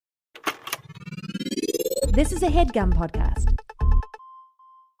This is a HeadGum podcast.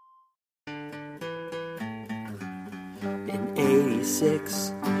 In 86,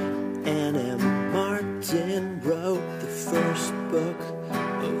 Anna Martin wrote the first book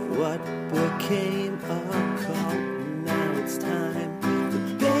of what became a cult. Now it's time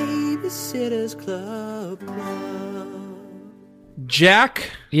for Babysitter's Club. Jack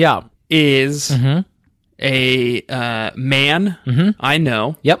is a man I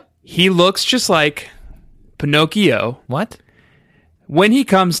know. Yep. He looks just like Pinocchio. What? When he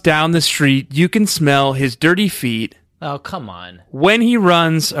comes down the street, you can smell his dirty feet. Oh, come on. When he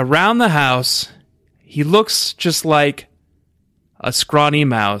runs around the house, he looks just like a scrawny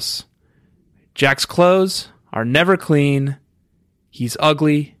mouse. Jack's clothes are never clean. He's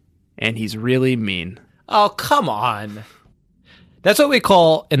ugly, and he's really mean. Oh, come on. That's what we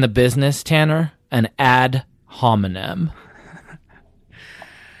call in the business, Tanner, an ad hominem.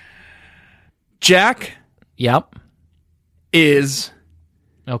 Jack Yep. is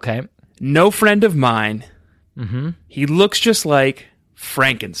Okay. no friend of mine. Mm-hmm. He looks just like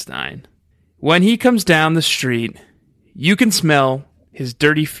Frankenstein. When he comes down the street, you can smell his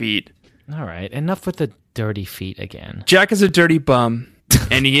dirty feet. All right. Enough with the dirty feet again. Jack is a dirty bum,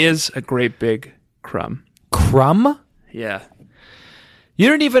 and he is a great big crumb. Crumb? Yeah. You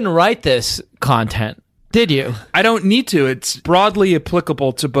didn't even write this content, did you? I don't need to. It's broadly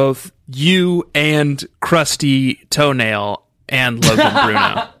applicable to both you and Krusty Toenail and Logan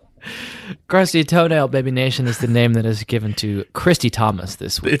Bruno. Krusty Toenail Baby Nation is the name that is given to Christy Thomas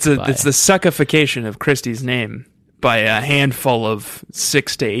this week. It's the suckification of Christy's name by a handful of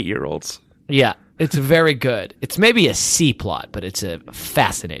 6 to 8 year olds. Yeah, it's very good. It's maybe a C plot, but it's a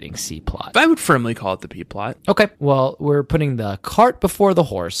fascinating C plot. I would firmly call it the P plot. Okay, well, we're putting the cart before the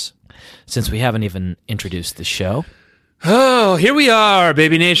horse, since we haven't even introduced the show. Oh, here we are,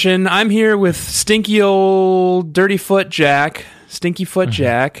 Baby Nation. I'm here with stinky old dirty foot Jack. Stinky foot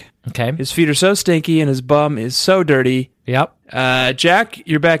Jack. Okay. His feet are so stinky and his bum is so dirty. Yep. Jack,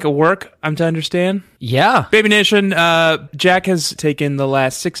 you're back at work, I'm to understand. Yeah. Baby Nation, Jack has taken the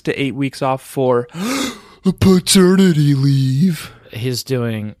last 6 to 8 weeks off for a paternity leave. He's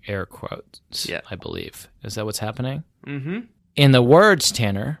doing air quotes, Yeah. I believe. Is that what's happening? Mm-hmm. In the words,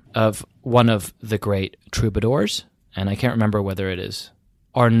 Tanner, of one of the great troubadours, and I can't remember whether it is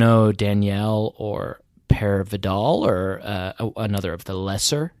Arnaud Daniel or Père Vidal or another of the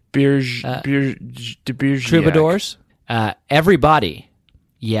lesser troubadours. Everybody,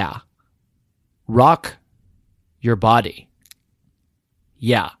 yeah. Rock your body.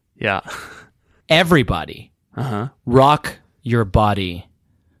 Yeah. Yeah. Everybody, rock your body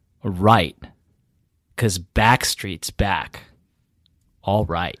right. Because Backstreet's back. All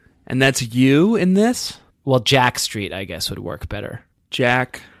right. And that's you in this? Well, Jack Street, I guess, would work better.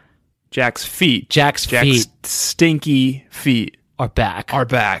 Jack's feet. Jack's feet stinky feet are back. Are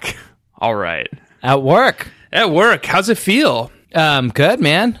back. All right. At work. At work. How's it feel? Good,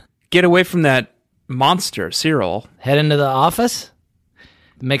 man. Get away from that monster, Cyril. Head into the office.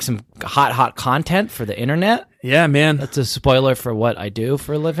 Make some hot content for the internet. Yeah, man. That's a spoiler for what I do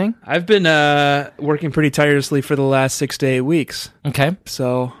for a living. I've been working pretty tirelessly for the last 6 to 8 weeks. Okay.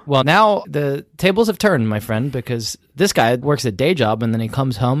 So, well, now the tables have turned, my friend, because this guy works a day job and then he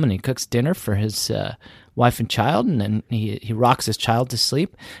comes home and he cooks dinner for his wife and child, and then he rocks his child to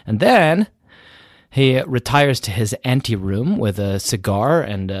sleep, and then he retires to his anteroom with a cigar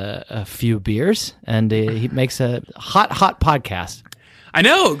and a few beers, and he makes a hot podcast. I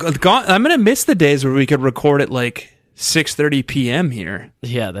know. I'm going to miss the days where we could record at like 6:30 p.m. here.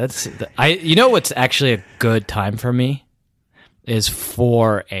 Yeah, you know what's actually a good time for me is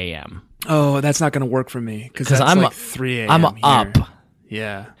 4 a.m. Oh, that's not going to work for me because I'm like 3 a.m. I'm here. up.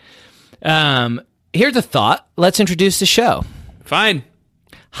 Yeah. Here's a thought. Let's introduce the show. Fine.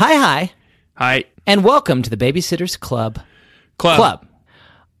 Hi. Hi. And welcome to the Babysitter's Club. Club.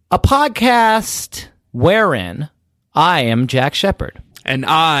 A podcast wherein I am Jack Shepard. And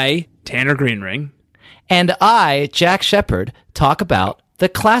I, Tanner Greenring. And I, Jack Shepard, talk about the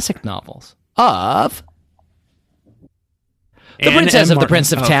classic novels of The Princess of the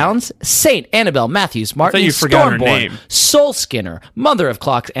Prince of Towns, Saint Annabelle Matthews Martin, you forgot her name. Soul Skinner, Mother of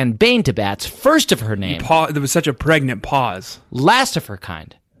Clocks, and Bane to Bats, first of her name. There was such a pregnant pause. Last of her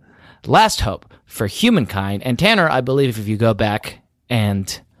kind. Last hope for humankind. And Tanner, I believe if you go back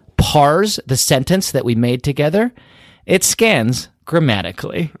and parse the sentence that we made together, it scans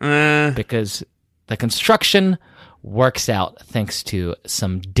grammatically because the construction works out thanks to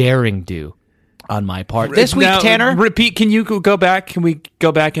some daring do on my part. This week, now, Tanner. Repeat, can you go back? Can we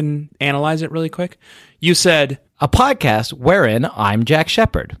go back and analyze it really quick? You said, a podcast wherein I'm Jack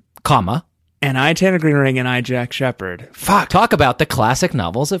Shepard, comma, And I, Tanner Greenring, and I, Jack Shepard. Fuck. Talk about the classic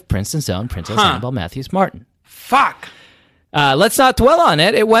novels of Princeton's own Princess Annabelle Matthews Martin. Fuck. Let's not dwell on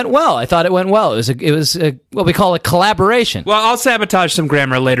it. It went well. I thought it went well. It was what we call a collaboration. Well, I'll sabotage some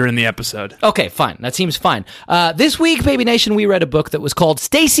grammar later in the episode. Okay, fine. That seems fine. This week, Baby Nation, we read a book that was called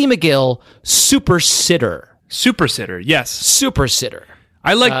Stacey McGill, Super Sitter. Super Sitter, yes. Super Sitter.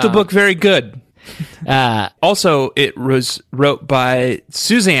 I liked the book very good. Also, it was wrote by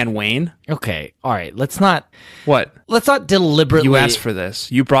Suzanne Wayne. Okay, all right. Let's not deliberately. You asked for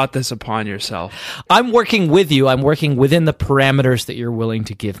this. You brought this upon yourself. I'm working with you. I'm working within the parameters that you're willing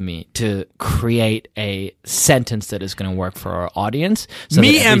to give me to create a sentence that is going to work for our audience. So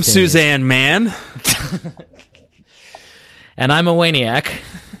Me am Suzanne, man. And I'm a Wayniac.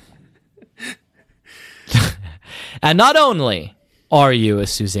 And not only are you a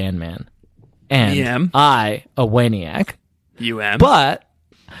Suzanne man, and I a Wayniac, but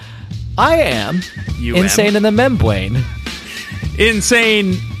I am insane in the membrane.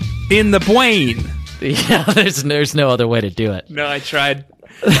 Insane in the brain. Yeah, there's no other way to do it. No, I tried.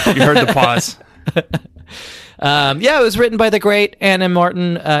 You heard the pause. Yeah, it was written by the great Anna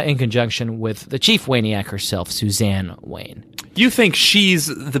Martin in conjunction with the chief Wayniac herself, Suzanne Wayne. You think she's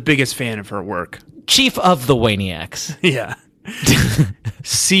the biggest fan of her work? Chief of the Wayniacs. Yeah.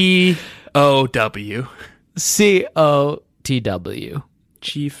 C-O-W. C-O-T-W.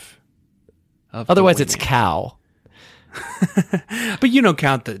 Chief of Otherwise, the it's cow. But you don't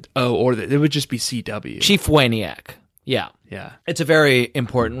count the O or it would just be C-W. Chief Wayniac. Yeah. Yeah. It's a very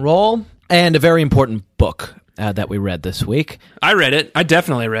important role and a very important book that we read this week. I read it. I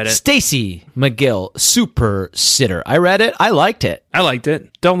definitely read it. Stacey McGill, Super Sitter. I read it. I liked it. I liked it.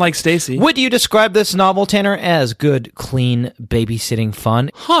 Don't like Stacey. Would you describe this novel, Tanner, as good, clean, babysitting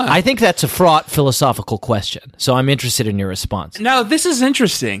fun? I think that's a fraught philosophical question, so I'm interested in your response. Now, this is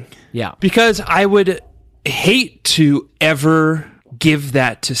interesting. Yeah. Because I would hate to ever give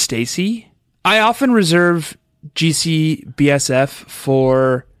that to Stacey. I often reserve GCBSF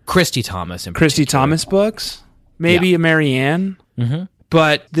for Christy Thomas in Christy particular. Thomas books, maybe a Marianne. Mm-hmm.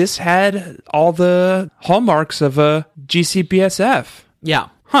 But this had all the hallmarks of a GCBSF. Yeah.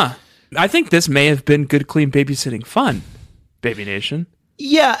 Huh. I think this may have been good, clean babysitting fun, Baby Nation.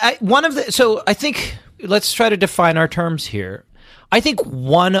 Yeah. I think, let's try to define our terms here. I think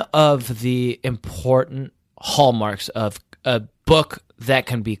one of the important hallmarks of a book that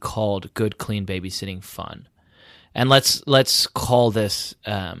can be called good, clean babysitting fun, and let's call this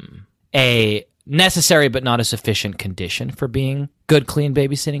a necessary but not a sufficient condition for being good, clean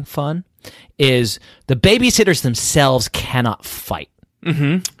babysitting fun, is the babysitters themselves cannot fight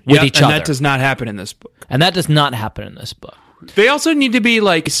with each other. And that does not happen in this book. And that does not happen in this book. They also need to be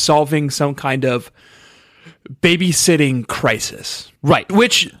like solving some kind of babysitting crisis. Right.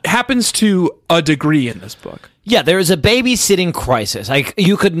 Which happens to a degree in this book. Yeah, there is a babysitting crisis. Like,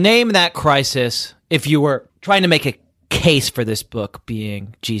 you could name that crisis if you were trying to make a case for this book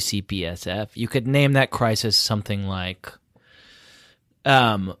being GCBSF. You could name that crisis something like,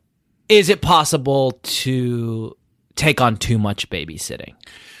 is it possible to take on too much babysitting?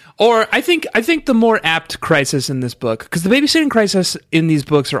 Or I think the more apt crisis in this book, because the babysitting crisis in these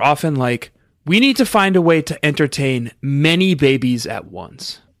books are often like, we need to find a way to entertain many babies at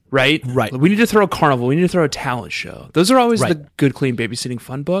once. Right? Right. We need to throw a carnival. We need to throw a talent show. Those are always the good, clean babysitting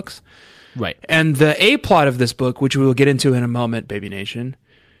fun books. Right. And the A plot of this book, which we will get into in a moment, Baby Nation,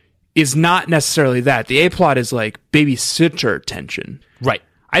 is not necessarily that. The A plot is like babysitter tension. Right.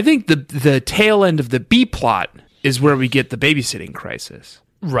 I think the tail end of the B plot is where we get the babysitting crisis.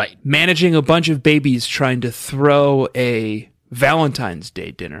 Right. Managing a bunch of babies trying to throw a Valentine's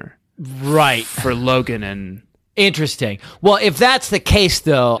Day dinner. Right. For Logan and... Interesting. Well, if that's the case,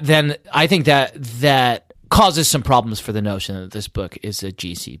 though, then I think that causes some problems for the notion that this book is a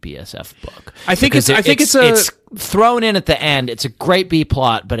GCBSF book. I think Because it's thrown in at the end. It's a great B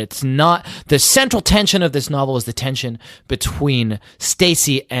plot, but it's not. The central tension of this novel is the tension between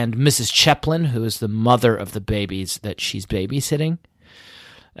Stacey and Mrs. Chaplin, who is the mother of the babies that she's babysitting,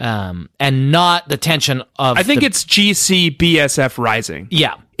 and not the tension of. I think it's GCBSF Rising.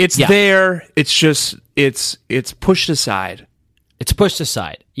 Yeah. It's there. It's just it's pushed aside. It's pushed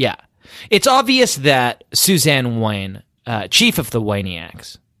aside. Yeah, it's obvious that Suzanne Wayne, chief of the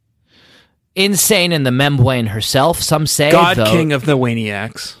Wayniacs, insane in the Memwayne herself. Some say God King of the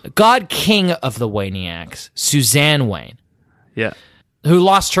Wayniacs. God King of the Wayniacs, Suzanne Wayne. Yeah, who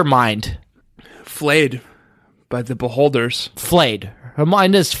lost her mind, flayed by the beholders. Flayed. Her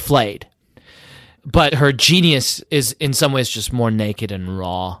mind is flayed. But her genius is in some ways just more naked and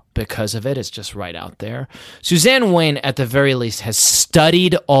raw because of it. It's just right out there. Suzanne Wayne, at the very least, has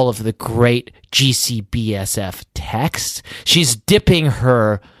studied all of the great GCBSF texts. She's dipping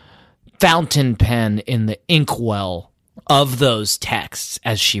her fountain pen in the inkwell of those texts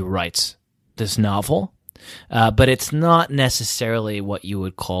as she writes this novel. But it's not necessarily what you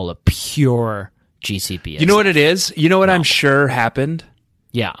would call a pure GCBSF. You know what it is? You know what I'm sure happened?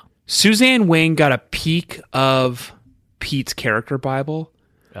 Yeah. Suzanne Wayne got a peek of Pete's character Bible,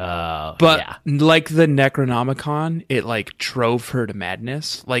 but like the Necronomicon, it like drove her to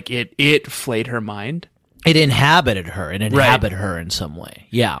madness. Like it flayed her mind. It inhabited her. It inhabited her in some way.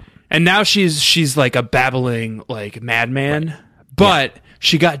 Yeah. And now she's like a babbling like madman, but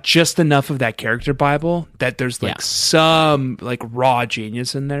she got just enough of that character Bible that there's like some like raw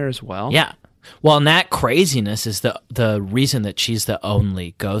genius in there as well. Yeah. Well, and that craziness is the reason that she's the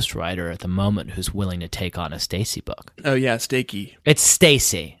only ghostwriter at the moment who's willing to take on a Stacey book. Oh yeah, Stacey. It's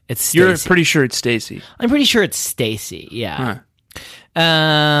Stacey. It's Stacey. You're pretty sure it's Stacey. I'm pretty sure it's Stacey. Yeah.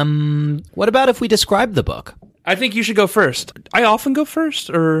 What about if we describe the book? I think you should go first. I often go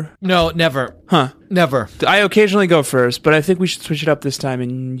first, or no, never. Huh? Never. I occasionally go first, but I think we should switch it up this time,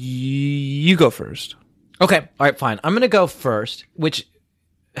 and you go first. Okay. All right. Fine. I'm going to go first, which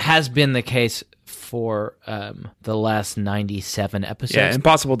has been the case for the last 97 episodes. Yeah,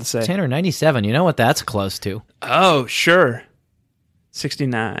 impossible to say. Tanner, 97. You know what that's close to? Oh, sure.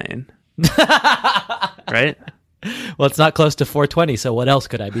 69. Right? Well, it's not close to 420, so what else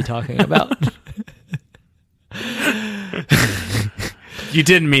could I be talking about? You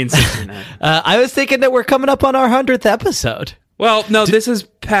didn't mean 69. I was thinking that we're coming up on our 100th episode. Well, no, this is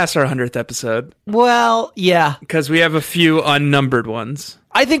past our 100th episode. Well, yeah. Because we have a few unnumbered ones.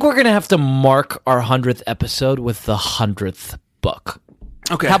 I think we're going to have to mark our 100th episode with the 100th book.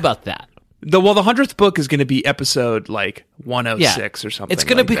 Okay. How about that? The 100th book is going to be episode, like, 106 or something. It's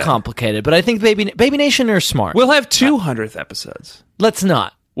going to be complicated, but I think Baby Nation are smart. We'll have 200th episodes. Let's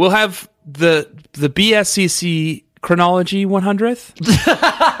not. We'll have the BSCC chronology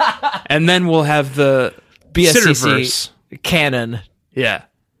 100th. And then we'll have the BSCC canon. Yeah.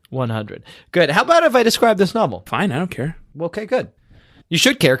 100. Good. How about if I describe this novel? Fine, I don't care. Okay, good. You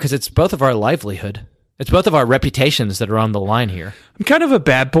should care because it's both of our livelihood. It's both of our reputations that are on the line here. I'm kind of a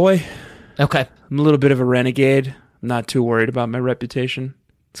bad boy. Okay. I'm a little bit of a renegade. I'm not too worried about my reputation.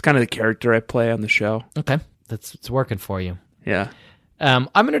 It's kind of the character I play on the show. Okay. It's working for you. Yeah. I'm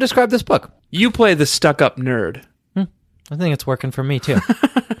going to describe this book. You play the stuck-up nerd. I think it's working for me, too.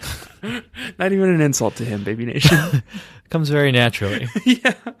 Not even an insult to him, Baby Nation. Comes very naturally.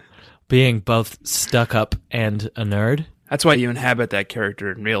 Yeah. Being both stuck up and a nerd. That's why you inhabit that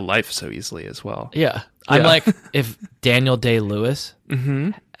character in real life so easily as well. Yeah. I'm like, if Daniel Day-Lewis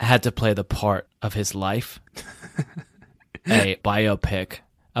had to play the part of his life, a biopic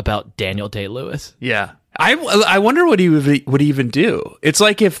about Daniel Day-Lewis. Yeah. I wonder what he would even do. It's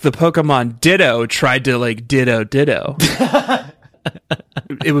like if the Pokemon Ditto tried to like Ditto.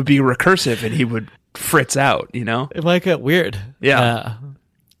 It would be recursive and he would fritz out, you know? It might get weird. Yeah.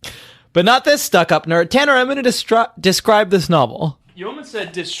 But not this stuck-up nerd. Tanner, I'm going to describe this novel. You almost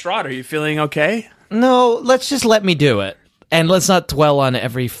said distraught. Are you feeling okay? No, let me do it. And let's not dwell on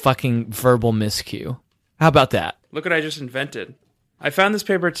every fucking verbal miscue. How about that? Look what I just invented. I found this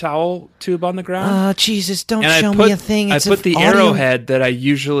paper towel tube on the ground. Jesus, don't show me a thing. I put the arrowhead that I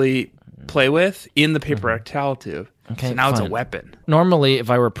usually play with in the paper towel tube. Okay, so now fine. it's a weapon. Normally, if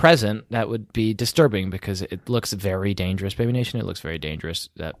I were present, that would be disturbing because it looks very dangerous. Baby Nation, it looks very dangerous.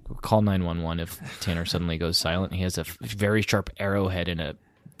 Call 911 if Tanner suddenly goes silent. He has a very sharp arrowhead in a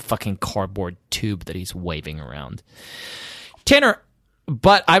fucking cardboard tube that he's waving around. Tanner,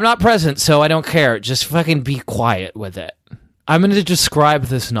 but I'm not present, so I don't care. Just fucking be quiet with it. I'm going to describe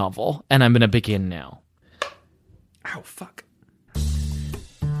this novel, and I'm going to begin now. Ow, fuck.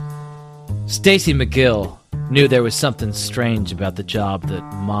 Stacey McGill knew there was something strange about the job that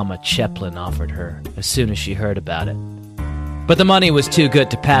Mama Chaplin offered her as soon as she heard about it. But the money was too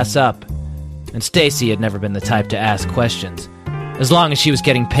good to pass up, and Stacey had never been the type to ask questions, as long as she was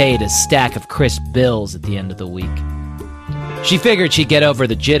getting paid a stack of crisp bills at the end of the week. She figured she'd get over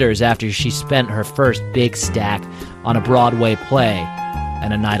the jitters after she spent her first big stack on a Broadway play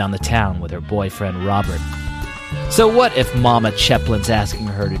and a night on the town with her boyfriend Robert. So what if Mama Chaplin's asking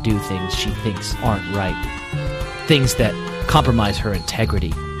her to do things she thinks aren't right? Things that compromise her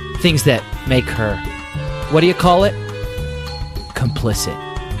integrity. Things that make her, what do you call it? Complicit.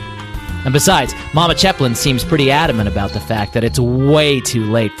 And besides, Mama Chaplin seems pretty adamant about the fact that it's way too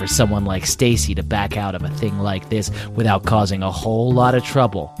late for someone like Stacey to back out of a thing like this without causing a whole lot of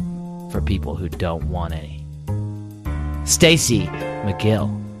trouble. for people who don't want any. Stacey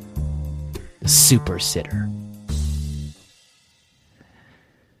McGill, super sitter.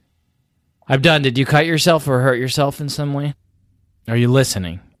 I'm done. Did you cut yourself or hurt yourself in some way? Are you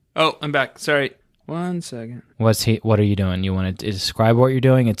listening? Oh, I'm back. Sorry. 1 second. What are you doing? You want to describe what you're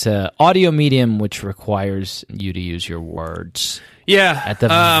doing? It's a audio medium which requires you to use your words. Yeah. At the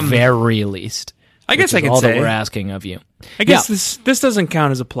very least. I guess I could all say. That we're asking of you. I guess this doesn't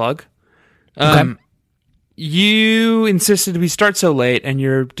count as a plug. Okay. You insisted we start so late, and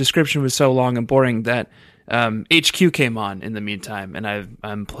your description was so long and boring that HQ came on in the meantime, and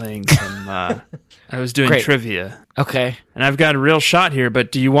I'm playing some. I was doing Great. trivia. Okay. And I've got a real shot here,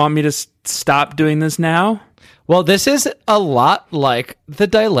 but do you want me to stop doing this now? Well, this is a lot like the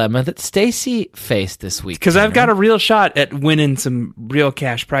dilemma that Stacey faced this week. Because I've got a real shot at winning some real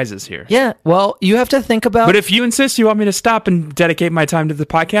cash prizes here. Yeah, well, you have to think about... But if you insist you want me to stop and dedicate my time to the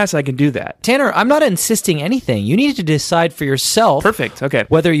podcast, I can do that. Tanner, I'm not insisting anything. You need to decide for yourself... Perfect, okay.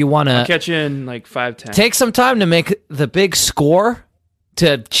 ...whether you want I'll to... catch you in like 5-10. Take some time to make the big score,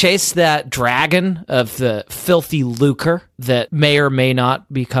 to chase that dragon of the filthy lucre that may or may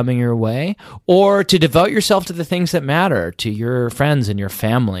not be coming your way, or to devote yourself to the things that matter, to your friends and your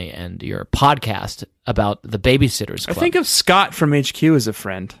family and your podcast about the Babysitters Club. I think of Scott from HQ as a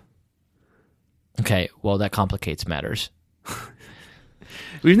friend. Okay, well, that complicates matters.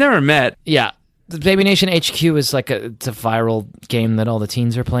 We've never met. Yeah, the Baby Nation HQ is like it's a viral game that all the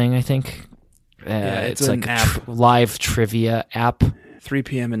teens are playing, I think. It's like an a app. live trivia app. 3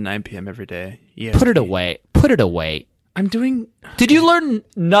 p.m. and 9 p.m. every day. Yeah. Put it away. Put it away. I'm doing... Did you learn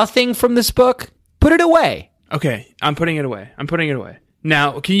nothing from this book? Put it away. Okay, I'm putting it away.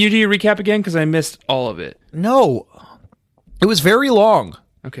 Now, can you do your recap again? Because I missed all of it. No. It was very long.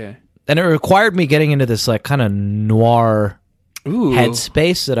 Okay. And it required me getting into this like kind of noir Ooh.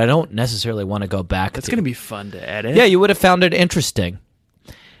 headspace that I don't necessarily want to go back That's to. going to be fun to edit. Yeah, you would have found it interesting.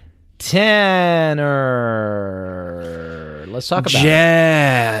 Tanner. Let's talk about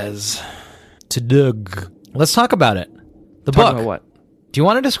Jazz. it. Let's talk about it. The Talk book. about what? Do you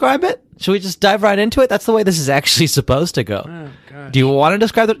want to describe it? Should we just dive right into it? That's the way this is actually supposed to go. Oh, gosh. Do you want to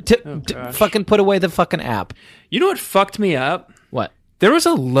describe it? Gosh. Fucking put away the fucking app. You know what fucked me up? What? There was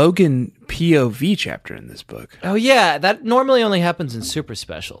a Logan POV chapter in this book. Oh, yeah. That normally only happens in super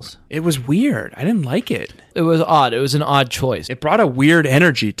specials. It was weird. I didn't like it. It was odd. It was an odd choice. It brought a weird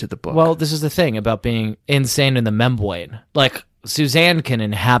energy to the book. Well, this is the thing about being insane in the membrane. Like, Suzanne can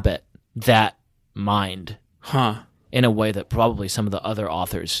inhabit that mind Huh. in a way that probably some of the other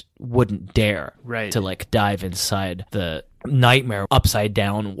authors wouldn't dare Right. to, like, dive inside the nightmare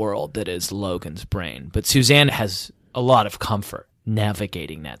upside-down world that is Logan's brain. But Suzanne has a lot of comfort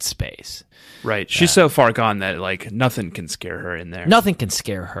navigating that space. Right. She's so far gone that, like, nothing can scare her in there. Nothing can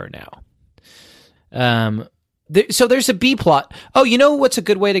scare her now. So there's a B plot. Oh, you know what's a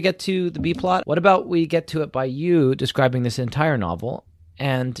good way to get to the B plot? What about we get to it by you describing this entire novel,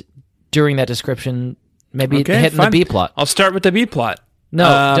 and during that description, maybe hitting fine. the B plot. I'll start with the B plot.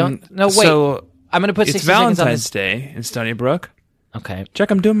 No, don't. No, wait. So I'm going to put it's 60 seconds on Valentine's this. Day in Stony Brook. Okay. Check,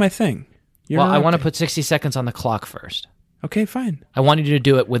 I'm doing my thing. Well, I want to put 60 seconds on the clock first. Okay, fine. I want you to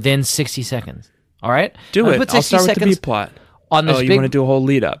do it within 60 seconds. All right? Do I'm it. Put 60 I'll start with the seconds B plot. on this Oh, you big... want to do a whole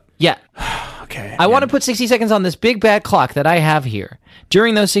lead up? Yeah. Okay. I want to put 60 seconds on this big bad clock that I have here.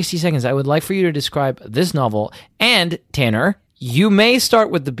 During those 60 seconds, I would like for you to describe this novel. And, Tanner, you may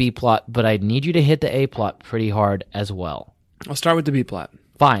start with the B plot, but I need you to hit the A plot pretty hard as well. I'll start with the B plot,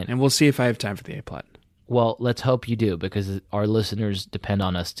 Fine. and we'll see if I have time for the A plot. Well, let's hope you do, because our listeners depend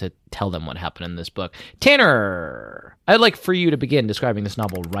on us to tell them what happened in this book. Tanner, I'd like for you to begin describing this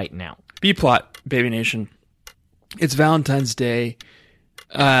novel right now. B plot, Baby Nation. It's Valentine's Day.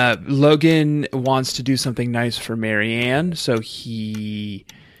 Logan wants to do something nice for Marianne, so he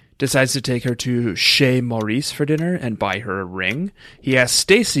decides to take her to Chez Maurice for dinner and buy her a ring. He asks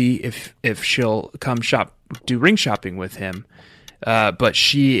Stacey if she'll come do ring shopping with him, but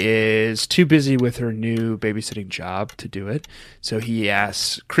she is too busy with her new babysitting job to do it. So he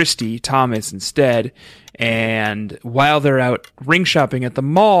asks Christy Thomas instead, and while they're out ring shopping at the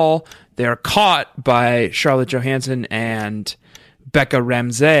mall, they're caught by Charlotte Johansson and Becca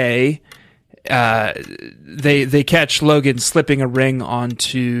Ramsey. They catch Logan slipping a ring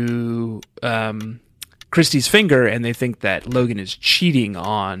onto Christy's finger, and they think that Logan is cheating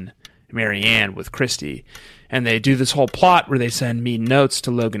on Marianne with Christy. And they do this whole plot where they send mean notes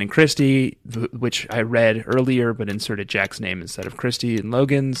to Logan and Christy, which I read earlier, but inserted Jack's name instead of Christy and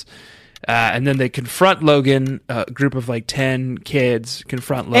Logan's. And then they confront Logan, a group of like 10 kids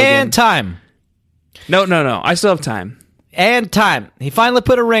confront Logan. And time. No. I still have time. And time. He finally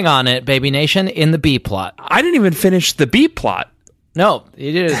put a ring on it, Baby Nation, in the B plot. I didn't even finish the B plot. No,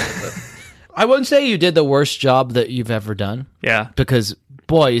 you did. I wouldn't say you did the worst job that you've ever done. Yeah. Because,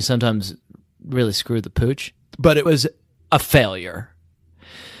 boy, you sometimes really screw the pooch. But it was a failure.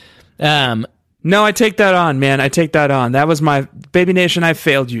 No, I take that on, man. I take that on. That was my... Baby Nation, I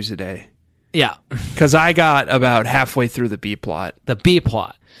failed you today. Yeah. Because I got about halfway through the B plot. The B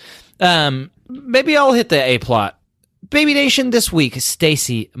plot. Maybe I'll hit the A plot. Baby Nation, this week,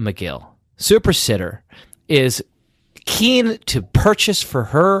 Stacey McGill, super sitter, is keen to purchase for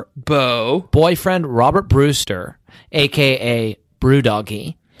her boyfriend, Robert Brewster, a.k.a.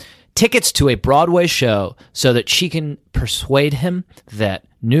 Brewdoggy, tickets to a Broadway show so that she can persuade him that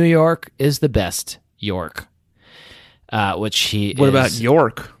New York is the best York, which he What is about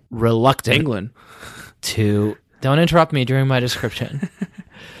York? reluctant England. to... Don't interrupt me during my description.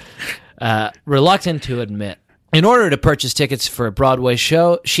 Reluctant to admit. In order to purchase tickets for a Broadway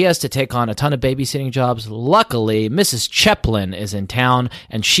show, she has to take on a ton of babysitting jobs. Luckily, Mrs. Chaplin is in town,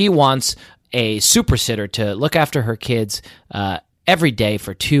 and she wants a supersitter to look after her kids every day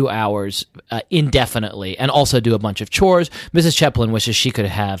for 2 hours indefinitely, and also do a bunch of chores. Mrs. Chaplin wishes she could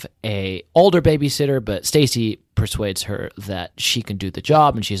have a older babysitter, but Stacey persuades her that she can do the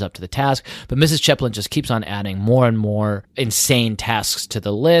job and she's up to the task. But Mrs. Chaplin just keeps on adding more and more insane tasks to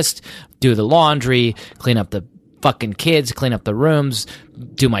the list. Do the laundry, clean up the fucking kids, clean up the rooms,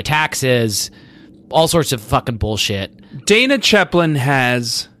 do my taxes, all sorts of fucking bullshit. Dana Chaplin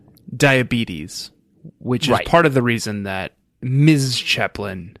has diabetes, which is part of the reason that Ms.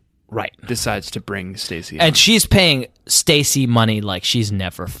 Chaplin decides to bring Stacey and she's paying Stacey money like she's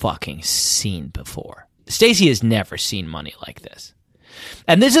never fucking seen before. Stacey has never seen money like this.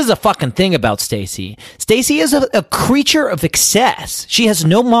 And this is a fucking thing about Stacey. Stacey is a creature of excess. She has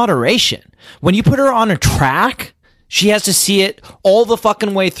no moderation. When you put her on a track, she has to see it all the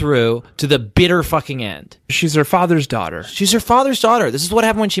fucking way through to the bitter fucking end. She's her father's daughter. She's her father's daughter. This is what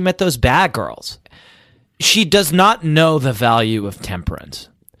happened when she met those bad girls. She does not know the value of temperance.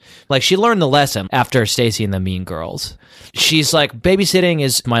 Like, she learned the lesson after Stacey and the Mean Girls. She's like, babysitting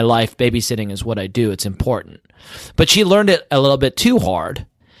is my life. Babysitting is what I do. It's important. But she learned it a little bit too hard,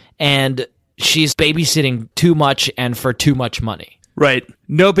 and she's babysitting too much and for too much money. Right.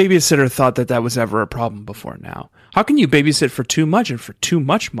 No babysitter thought that was ever a problem before now. How can you babysit for too much and for too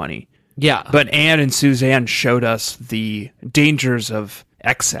much money? Yeah. But Anne and Suzanne showed us the dangers of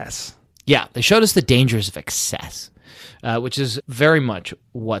excess. Yeah, they showed us the dangers of excess, which is very much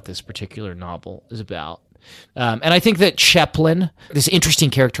what this particular novel is about. And I think that Chaplin, this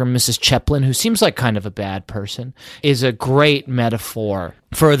interesting character, Mrs. Chaplin, who seems like kind of a bad person, is a great metaphor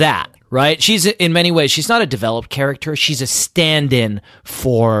for that, right? She's, in many ways, she's not a developed character. She's a stand-in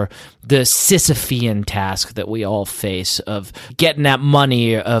for the Sisyphean task that we all face of getting that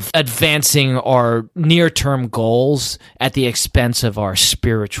money, of advancing our near-term goals at the expense of our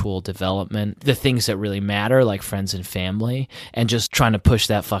spiritual development, the things that really matter, like friends and family, and just trying to push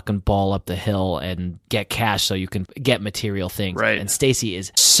that fucking ball up the hill and get cash so you can get material things. Right. And Stacey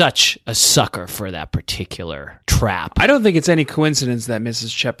is such a sucker for that particular trap. I don't think it's any coincidence that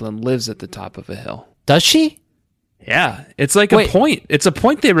Mrs. Chaplin lives at the top of a hill. Does she? Yeah, it's like a point. It's a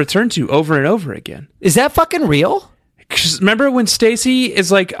point they return to over and over again. Is that fucking real? 'Cause remember when Stacey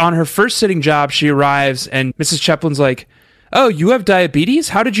is like on her first sitting job, she arrives and Mrs. Chaplin's like, "Oh, you have diabetes?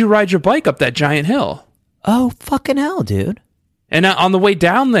 How did you ride your bike up that giant hill?" Oh, fucking hell, dude. And on the way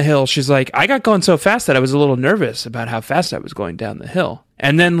down the hill, she's like, "I got going so fast that I was a little nervous about how fast I was going down the hill."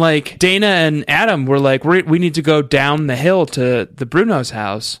 And then like Dana and Adam were like, we need to go down the hill to the Bruno's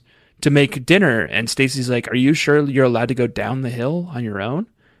house to make dinner. And Stacey's like, "Are you sure you're allowed to go down the hill on your own?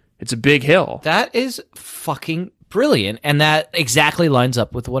 It's a big hill." That is fucking brilliant. And that exactly lines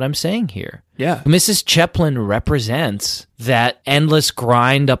up with what I'm saying here. Yeah. Mrs. Chaplin represents that endless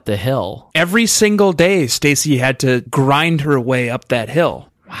grind up the hill. Every single day, Stacey had to grind her way up that hill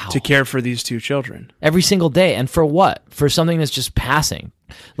to care for these two children. Every single day. And for what? For something that's just passing.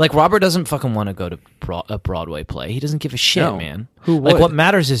 Like, Robert doesn't fucking want to go to a Broadway play. He doesn't give a shit, No. man. Who would? Like, what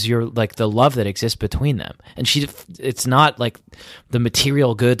matters is the love that exists between them. And it's not like the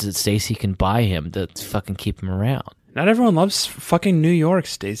material goods that Stacey can buy him that fucking keep him around. Not everyone loves fucking New York,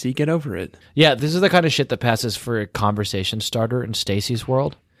 Stacey. Get over it. Yeah, this is the kind of shit that passes for a conversation starter in Stacey's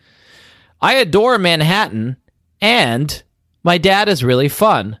world. I adore Manhattan, and my dad is really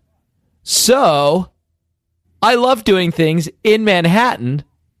fun. So, I love doing things in Manhattan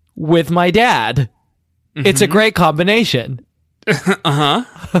with my dad. Mm-hmm. It's a great combination. Uh-huh.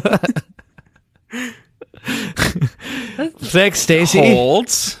 Thanks, Stacey.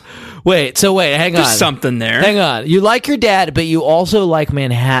 Holds. Wait, hang on. There's something there. Hang on. You like your dad, but you also like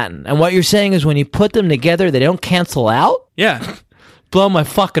Manhattan. And what you're saying is when you put them together, they don't cancel out? Yeah. Blow my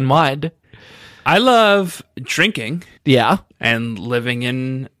fucking mind. I love drinking. Yeah. And living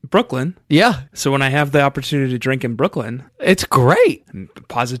in Brooklyn. Yeah. So when I have the opportunity to drink in Brooklyn, it's great. I'm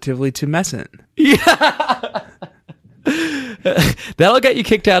positively tumescent. Yeah. That'll get you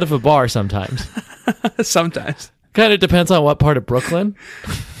kicked out of a bar sometimes. Sometimes. Kind of depends on what part of Brooklyn.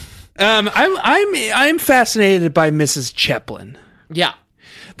 I'm fascinated by Mrs. Chaplin. Yeah.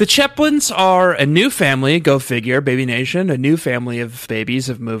 The Chaplins are a new family, go figure, Baby Nation. A new family of babies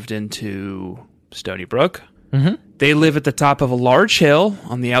have moved into Stony Brook. Mm-hmm. They live at the top of a large hill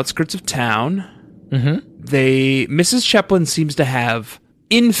on the outskirts of town. Mm-hmm. Mrs. Chaplin seems to have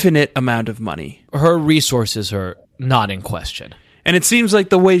infinite amount of money. Her resources are not in question. And it seems like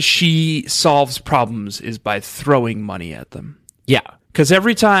the way she solves problems is by throwing money at them. Yeah. Because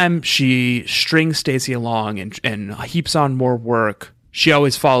every time she strings Stacey along and heaps on more work, she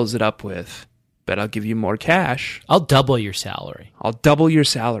always follows it up with, "Bet I'll give you more cash. I'll double your salary." I'll double your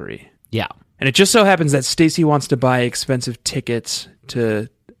salary. Yeah. And it just so happens that Stacey wants to buy expensive tickets to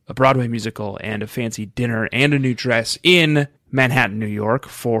a Broadway musical and a fancy dinner and a new dress in Manhattan, New York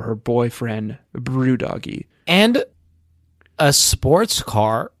for her boyfriend, Brewdoggy. And a sports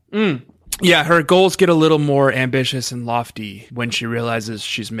car. Yeah, her goals get a little more ambitious and lofty when she realizes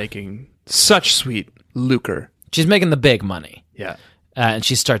she's making such sweet lucre. She's making the big money. Yeah. And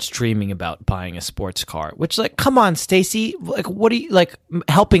she starts dreaming about buying a sports car, which, like, come on, Stacey. Like, what do you, like,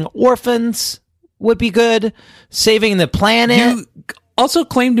 helping orphans would be good? Saving the planet? You also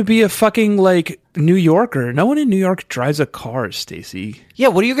claim to be a fucking, like, New Yorker. No one in New York drives a car, Stacey. Yeah,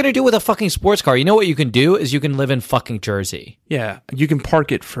 what are you going to do with a fucking sports car? You know what you can do is you can live in fucking Jersey. Yeah, you can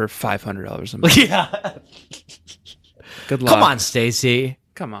park it for $500 a month. Yeah. Good luck. Come on, Stacey.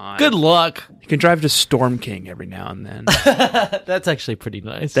 Come on. Good luck. You can drive to Storm King every now and then. That's actually pretty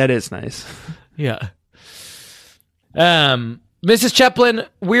nice. That is nice. Yeah. Mrs. Chaplin,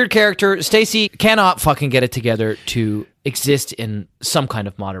 weird character. Stacey cannot fucking get it together to exist in some kind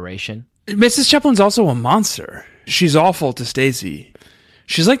of moderation. Mrs. Chaplin's also a monster. She's awful to Stacey.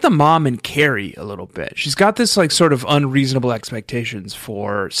 She's like the mom in Carrie a little bit. She's got this like sort of unreasonable expectations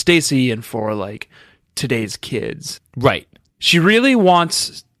for Stacey and for like today's kids. Right. She really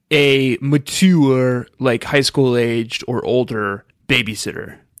wants a mature, like high school aged or older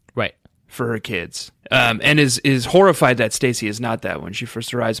babysitter. Right. For her kids. And is horrified that Stacey is not that when she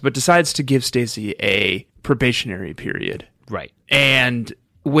first arrives, but decides to give Stacey a probationary period. Right. And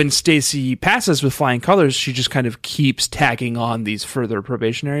when Stacey passes with flying colors, she just kind of keeps tagging on these further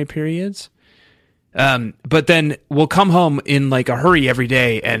probationary periods. But then will come home in like a hurry every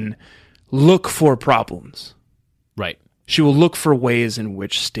day and look for problems. Right. She will look for ways in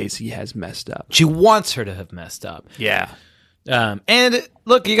which Stacey has messed up. She wants her to have messed up. Yeah. And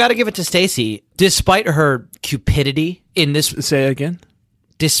look, you got to give it to Stacey. Despite her cupidity in this... Say it again?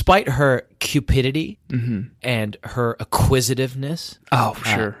 Despite her cupidity and her acquisitiveness. Oh, for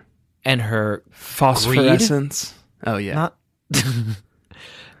sure. And her phosphorescence. Greed, oh, yeah.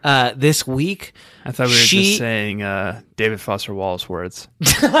 This week... I thought we were just saying David Foster Wallace words.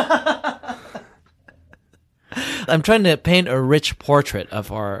 I'm trying to paint a rich portrait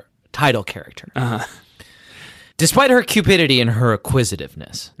of our title character. Uh-huh. Despite her cupidity and her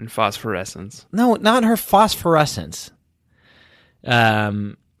acquisitiveness. And phosphorescence. No, not her phosphorescence. I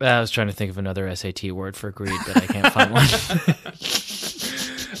was trying to think of another SAT word for greed, but I can't find one.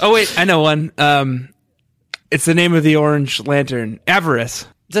 Oh, wait, I know one. It's the name of the orange lantern. Avarice.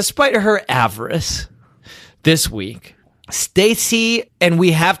 Despite her avarice this week, Stacey, and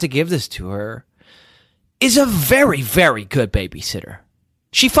we have to give this to her, is a very, very good babysitter.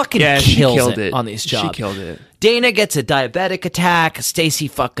 She fucking kills it on these jobs. She killed it. Dana gets a diabetic attack. Stacey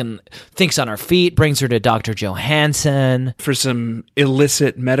fucking thinks on her feet, brings her to Dr. Johansson. For some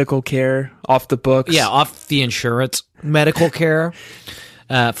illicit medical care off the books. Yeah, off the insurance medical care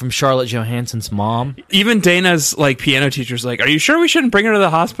from Charlotte Johansson's mom. Even Dana's like piano teacher's like, "Are you sure we shouldn't bring her to the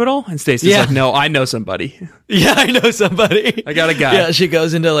hospital?" And Stacey's like, "No, I know somebody." Yeah, I know somebody. I got a guy. Yeah, she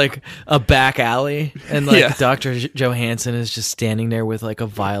goes into like a back alley and like Dr. Johansson is just standing there with like a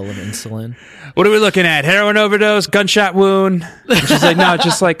vial of insulin. What are we looking at? Heroin overdose, gunshot wound? And she's like, "No,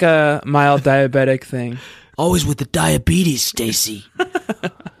 just like a mild diabetic thing." Always with the diabetes, Stacey.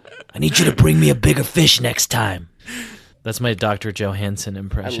 I need you to bring me a bigger fish next time. That's my Dr. Johansson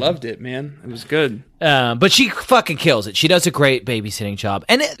impression. I loved it, man. It was good. But she fucking kills it. She does a great babysitting job.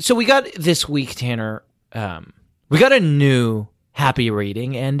 And so we got this week, Tanner, we got a new happy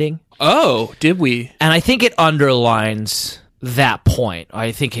reading ending. Oh, did we? And I think it underlines that point.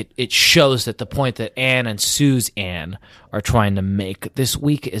 I think it shows that the point that Anne and Suzanne are trying to make this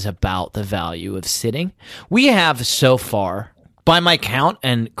week is about the value of sitting. We have so far, by my count,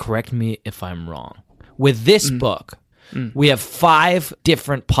 and correct me if I'm wrong, with this book, we have 5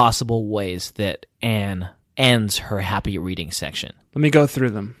 different possible ways that Anne ends her happy reading section. Let me go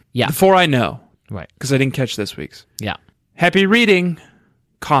through them. Yeah. The 4 I know. Right. Because I didn't catch this week's. Yeah. Happy reading,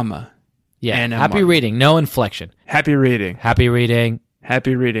 comma. Yeah. Anna happy Martin. reading, no inflection. Happy reading. Happy reading.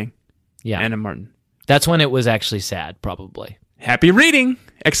 Happy reading. Yeah. Anna Martin. That's when it was actually sad, probably. Happy reading!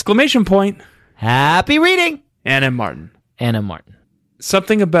 Exclamation point. Happy reading! Anna Martin. Anna Martin.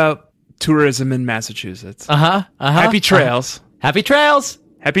 Something about tourism in Massachusetts. Uh-huh. Happy trails. Happy trails!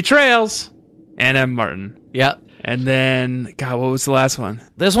 Happy trails. Anna Martin. Yeah. And then, God, what was the last one?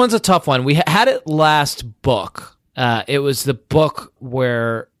 This one's a tough one. We had it last book. It was the book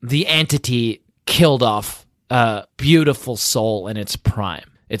where the entity killed off a beautiful soul in its prime.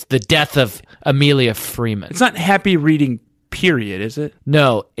 It's the death of Amelia Freeman. It's not happy reading, period, is it?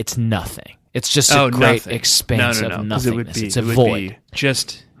 No, it's nothing. It's just a great nothing. expanse of nothingness. It's a void. Be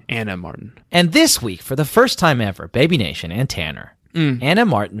just Anna Martin. And this week, for the first time ever, Baby Nation and Tanner, Anna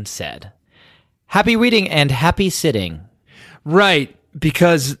Martin said, happy reading and happy sitting. Right,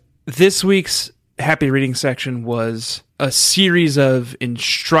 because this week's happy reading section was a series of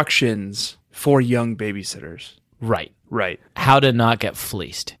instructions for young babysitters. Right. Right. How to not get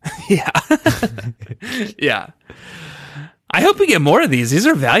fleeced. Yeah. Yeah. I hope we get more of these. These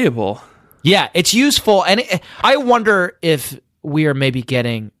are valuable. Yeah, it's useful. And I wonder if we are maybe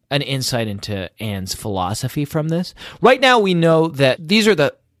getting an insight into Anne's philosophy from this. Right now, we know that these are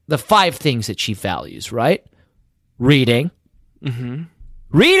the 5 things that she values, right? Reading. Mm-hmm.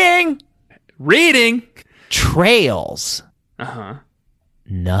 Reading. Trails. Uh-huh.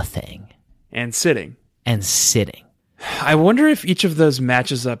 Nothing. And sitting. And sitting. I wonder if each of those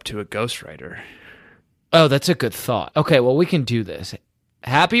matches up to a ghostwriter. Oh, that's a good thought. Okay, well, we can do this.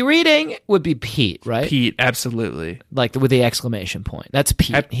 Happy reading would be Pete, right? Pete, absolutely. Like with the exclamation point. That's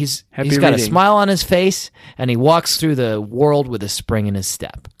Pete. He's got reading. a smile on his face, and he walks through the world with a spring in his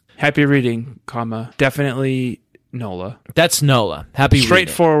step. Happy reading, comma, definitely Nola. That's Nola. Happy reading.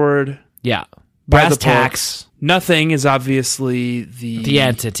 Straightforward. Yeah. By Brass the tacks. books. Nothing is obviously the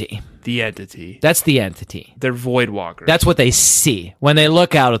entity. The entity. That's the entity. They're void walkers. That's what they see when they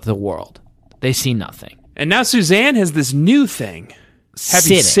look out at the world. They see nothing. And now Suzanne has this new thing.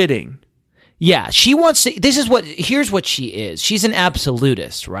 Happy sitting. Yeah, she wants to. Here's what she is. She's an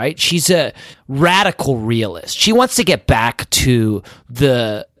absolutist, right? She's a radical realist. She wants to get back to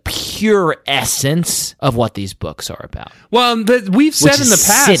the pure essence of what these books are about. Well, we've said in the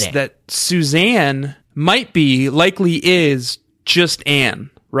past sitting. that Suzanne likely is just Anne,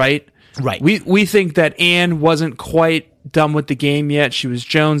 right? Right. We think that Anne wasn't quite done with the game yet. She was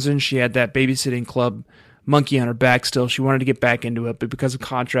jonesing. She had that babysitting club monkey on her back still. She wanted to get back into it, but because of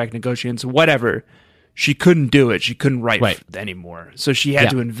contract negotiations, whatever, she couldn't do it. She couldn't write anymore. So she had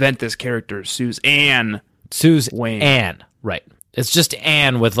to invent this character, Suzanne Wayne. Right. It's just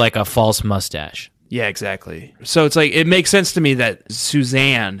Anne with like a false mustache. Yeah, exactly. So it's like, it makes sense to me that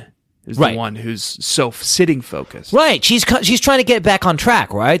Suzanne is the one who's so sitting focused. Right. She's trying to get back on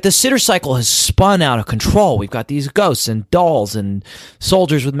track, right? The sitter cycle has spun out of control. We've got these ghosts and dolls and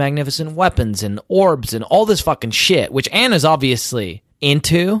soldiers with magnificent weapons and orbs and all this fucking shit, which Anne is obviously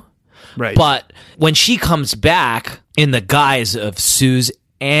into. Right. But when she comes back in the guise of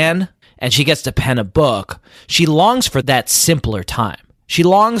Suzanne and she gets to pen a book, she longs for that simpler time. She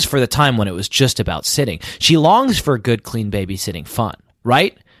longs for the time when it was just about sitting. She longs for good, clean babysitting fun,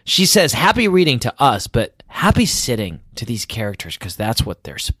 right? She says happy reading to us, but happy sitting to these characters because that's what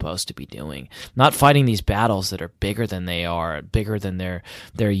they're supposed to be doing. Not fighting these battles that are bigger than they are, bigger than their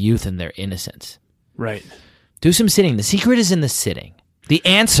youth and their innocence. Right. Do some sitting. The secret is in the sitting. The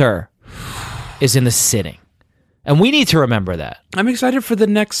answer is in the sitting. And we need to remember that. I'm excited for the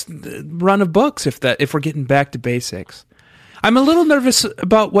next run of books if we're getting back to basics. I'm a little nervous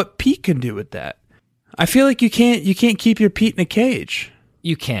about what Pete can do with that. I feel like you can't keep your Pete in a cage.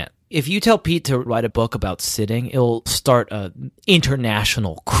 You can't. If you tell Pete to write a book about sitting, it'll start an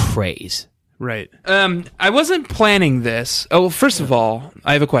international craze. Right. I wasn't planning this. Oh, well, first of all,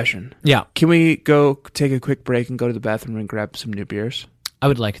 I have a question. Yeah. Can we go take a quick break and go to the bathroom and grab some new beers? I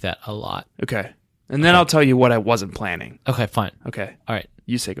would like that a lot. Okay. And then I'll tell you what I wasn't planning. Okay, fine. Okay. All right.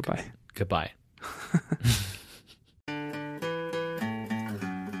 You say goodbye. Goodbye.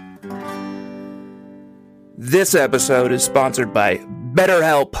 This episode is sponsored by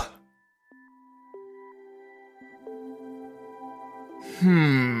BetterHelp.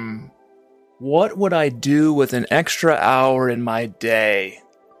 What would I do with an extra hour in my day?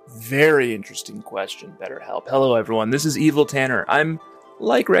 Very interesting question, BetterHelp. Hello, everyone. This is Evil Tanner. I'm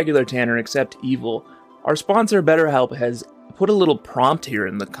like regular Tanner, except evil. Our sponsor, BetterHelp, has put a little prompt here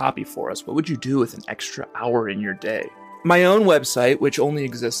in the copy for us. What would you do with an extra hour in your day? My own website, which only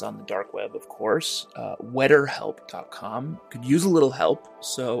exists on the dark web, of course, wetterhelp.com, could use a little help.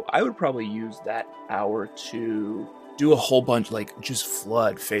 So I would probably use that hour to do a whole bunch, like just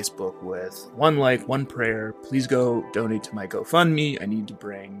flood Facebook with one like, one prayer. Please go donate to my GoFundMe. I need to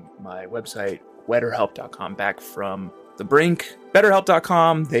bring my website, wetterhelp.com, back from the brink.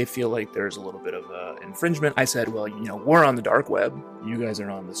 BetterHelp.com, they feel like there's a little bit of infringement. I said, well, we're on the dark web. You guys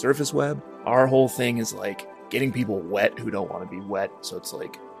are on the surface web. Our whole thing is like getting people wet who don't want to be wet. So it's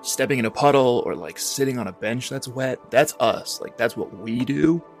like stepping in a puddle or like sitting on a bench that's wet. That's us. Like, that's what we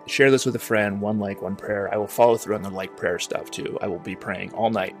do. Share this with a friend. One like, one prayer. I will follow through on the like prayer stuff too. I will be praying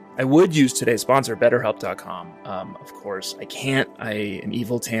all night. I would use today's sponsor, BetterHelp.com. Of course, I can't. I am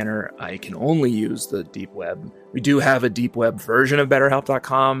Evil Tanner. I can only use the deep web. We do have a deep web version of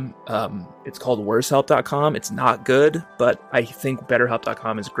BetterHelp.com. It's called WorseHelp.com. It's not good, but I think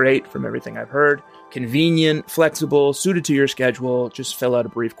BetterHelp.com is great from everything I've heard. Convenient, flexible, suited to your schedule. Just fill out a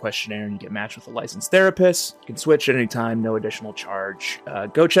brief questionnaire and you get matched with a licensed therapist. You can switch at any time, no additional charge.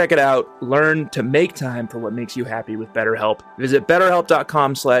 Go check it out. Learn to make time for what makes you happy with BetterHelp. Visit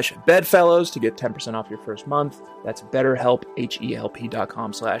BetterHelp.com/bedfellows to get 10% off your first month. That's BetterHelp,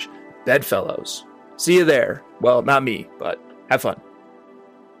 HELP.com/bedfellows. See you there. Well, not me, but have fun.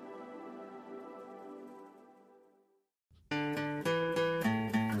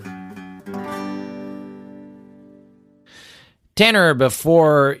 Tanner,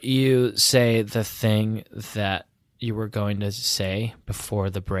 before you say the thing that you were going to say before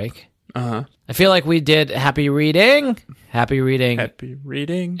the break, I feel like we did happy reading,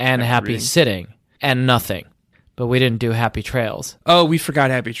 and happy sitting, and nothing. But we didn't do happy trails. Oh, we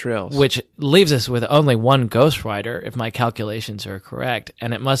forgot happy trails. Which leaves us with only one ghostwriter, if my calculations are correct.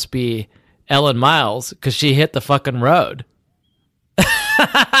 And it must be Ellen Miles, because she hit the fucking road.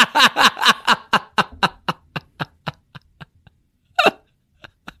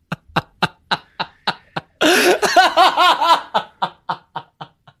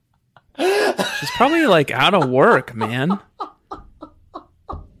 She's probably like out of work, man.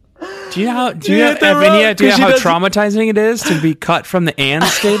 Do you have any idea how traumatizing it is to be cut from the Ann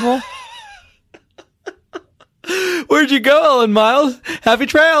stable? Where'd you go, Ellen Miles? Happy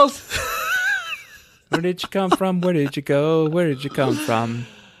trails. Where did you come from? Where did you go? Where did you come from?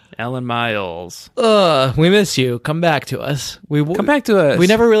 Ellen Miles. We miss you. Come back to us. Come back to us. We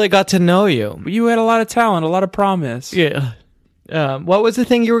never really got to know you. You had a lot of talent, a lot of promise. Yeah. What was the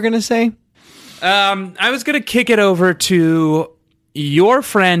thing you were going to say? I was going to kick it over to your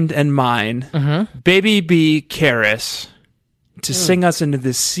friend and mine, Baby B. Karis, to sing us into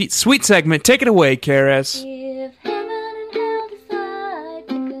this sweet segment. Take it away, Karis. If heaven and hell decide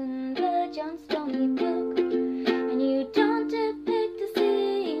to converge on stony brook, and you don't depict the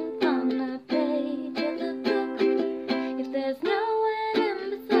scene from the page of the book, if there's no one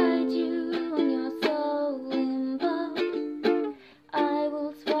beside you and your soul involved, I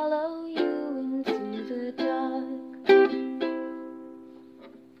will swallow you into the dark.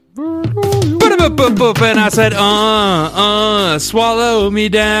 And I said, swallow me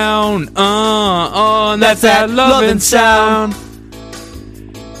down, and that's that loving sound.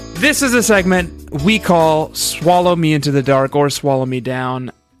 This is a segment we call Swallow Me Into the Dark or Swallow Me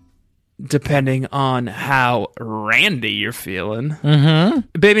Down, depending on how randy you're feeling.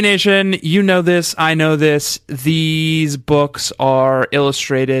 Baby Nation, you know this, I know this. These books are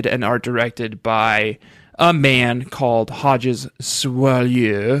illustrated and art directed by a man called Hodges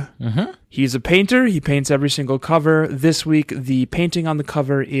Soilieu. He's a painter. He paints every single cover. This week, the painting on the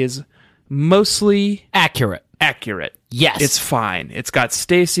cover is mostly Accurate. Yes. It's fine. It's got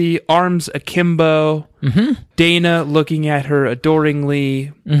Stacey, arms akimbo, Dana looking at her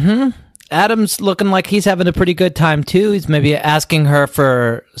adoringly. Adam's looking like he's having a pretty good time, too. He's maybe asking her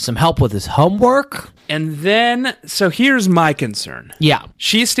for some help with his homework. And then, so here's my concern. Yeah.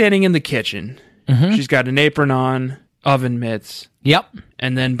 She's standing in the kitchen. She's got an apron on, oven mitts. Yep.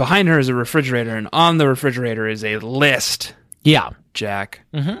 And then behind her is a refrigerator, and on the refrigerator is a list. Yeah. Jack.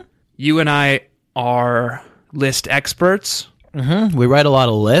 You and I are list experts. We write a lot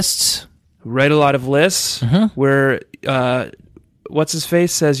of lists. Write a lot of lists. Where, what's his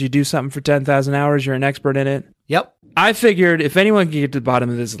face says you do something for 10,000 hours, you're an expert in it. Yep. I figured if anyone can get to the bottom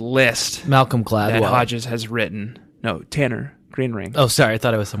of this list Malcolm that Gladwell. Hodges has written. No, Tanner Greenring. Oh, sorry. I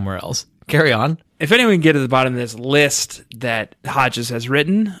thought it was somewhere else. Carry on. if anyone can get to the bottom of this list that Hodges has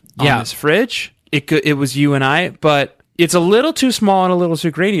written on this fridge, it was you and I, but it's a little too small and a little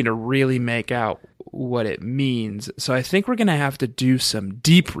too grainy to really make out what it means. So I think we're going to have to do some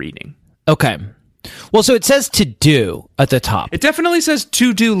deep reading. Okay. Well, so it says to do at the top. It definitely says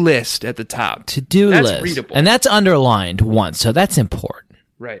to-do list at the top. To-do That's list. readable. And that's underlined once, so that's important.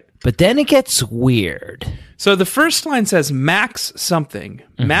 Right. But then it gets weird. So the first line says Max something.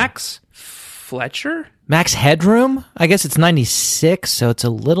 Max Fletcher? Max Headroom? I guess it's 96, so it's a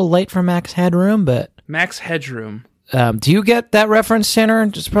little late for Max Headroom, but... Max Headroom. Do you get that reference, Tanner?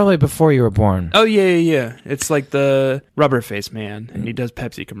 Just probably before you were born. Oh, yeah. It's like the rubber face man, and he does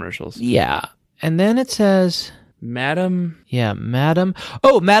Pepsi commercials. Yeah. And then it says... Madam... Yeah, Madam...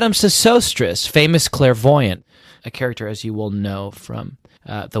 Oh, Madam Sesostris, famous clairvoyant. A character, as you will know, from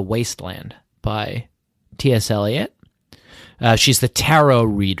The Wasteland by T.S. Eliot. She's the tarot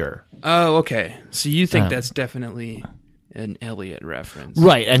reader. Oh, okay. So you think that's definitely an Eliot reference.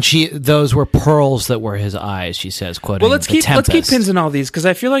 Right, and those were pearls that were his eyes, she says, quoting Well, let's keep Tempest. pins in all these, because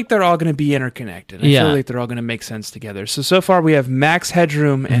I feel like they're all going to be interconnected. I Yeah. feel like they're all going to make sense together. So far we have Max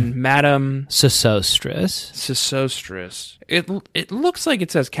Headroom and Madam Sesostris. Sesostris. It looks like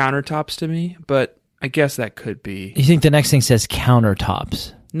it says countertops to me, but I guess that could be. You think the next thing says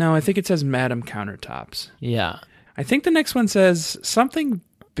countertops? No, I think it says Madam Countertops. Yeah. I think the next one says something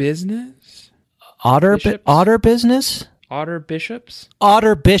business? Otter Bishops? otter business? Otter bishops?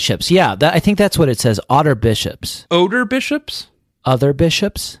 Otter bishops. Yeah, I think that's what it says. Otter bishops. Odor bishops? Other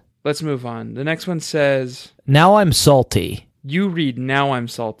bishops? Let's move on. The next one says, Now I'm salty. you read Now I'm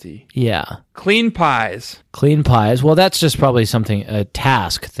Salty. Yeah. Clean pies. Clean pies. Well, that's just probably a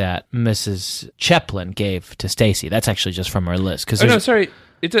task that Mrs. Chaplin gave to Stacey. That's actually just from our list. Oh, no, sorry.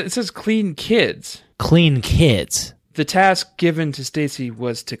 It says clean kids. Clean kids. The task given to Stacey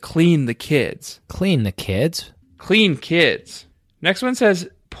was to clean the kids. Clean the kids? Clean kids. Next one says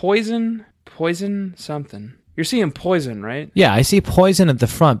poison something. You're seeing poison, right? Yeah, I see poison at the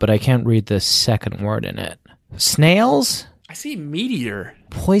front, but I can't read the second word in it. Snails? I see meteor.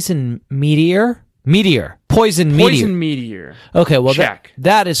 Poison meteor? Meteor. Poison meteor. Poison meteor. Okay, well, Check.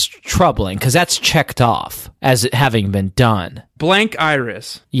 that is troubling because that's checked off as it having been done. Blank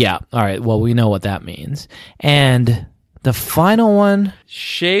iris. Yeah, all right, well, we know what that means. And the final one,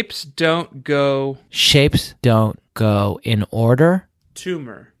 Shapes don't go. shapes don't go in order.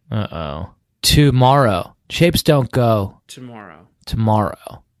 Tumor. Uh-oh. Tomorrow. Shapes don't go Tomorrow.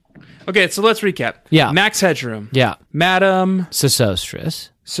 tomorrow. Okay, so let's recap. Yeah. Max Headroom. Yeah. Madam Sesostris.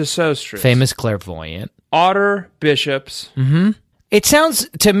 Sesostris. Famous clairvoyant. Otter bishops. It sounds,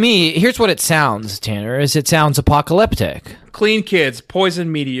 to me, here's what it sounds, Tanner, is it sounds apocalyptic. Clean kids.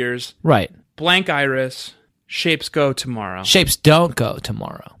 Poison meteors. Right. Blank iris. Shapes go tomorrow. Shapes don't go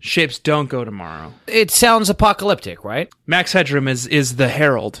tomorrow. Shapes don't go tomorrow. It sounds apocalyptic, right? Max Headroom is the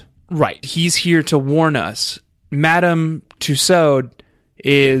herald. Right. He's here to warn us. Madame Tussaud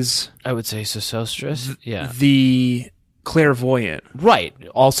is I would say Sesostris. Yeah. the clairvoyant. Right.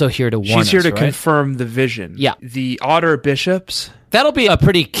 Also here to warn us, She's here to right? confirm the vision. Yeah. The otter bishops, That'll be a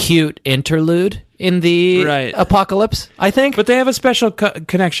pretty cute interlude in the Right. apocalypse, I think. but they have a special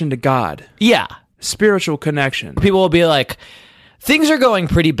connection to God. yeah. Spiritual connection. People will be like, things are going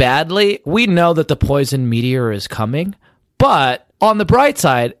pretty badly. We know that the poison meteor is coming, but on the bright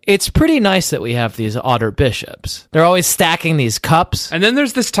side, it's pretty nice that we have these otter bishops. They're always stacking these cups. And then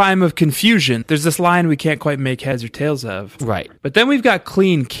there's this time of confusion. There's this line we can't quite make heads or tails of. Right. But then we've got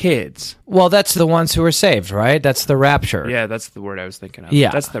clean kids. Well, that's the ones who are saved, right? That's the rapture. Yeah, that's the word I was thinking of. Yeah.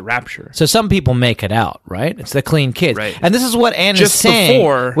 That's the rapture. So some people make it out, right? It's the clean kids. Right. And this is what Anne Just is saying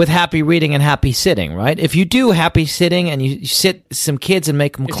before- with happy reading and happy sitting, right? If you do happy sitting and you sit some kids and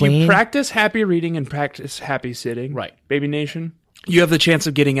make them If clean. you practice happy reading and practice happy sitting, Right. Baby Nation, you have the chance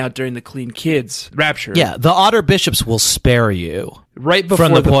of getting out during the clean kids rapture. yeah, the otter bishops will spare you. Right before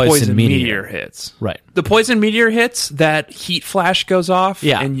From the the poison poison meteor. meteor hits. Right. The poison meteor hits, that heat flash goes off,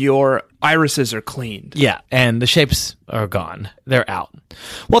 Yeah. and your irises are cleaned. Yeah, and the shapes are gone. They're out.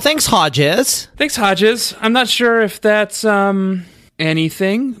 Well, thanks, Hodges. Thanks, Hodges. I'm not sure if that's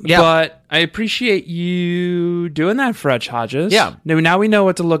anything, Yeah. but I appreciate you doing that for us, Hodges. Yeah. Now we know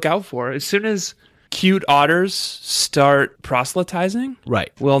what to look out for. As soon as cute otters start proselytizing,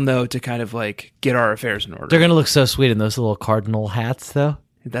 Right. we'll know to kind of like get our affairs in order. They're going to look so sweet in those little cardinal hats, though.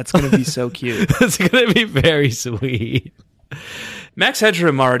 That's going to be so cute. It's going to be very sweet. Max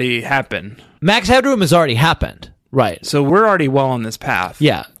Headroom already happened, Max Headroom has already happened. Right. so we're already well on this path.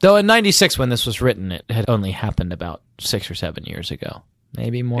 Yeah. Though in 96, when this was written, it had only happened about 6 or 7 years ago.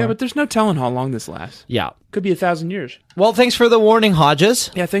 maybe more. Yeah, but there's no telling how long this lasts. Yeah. Could be 1,000 years. Well, thanks for the warning, Hodges.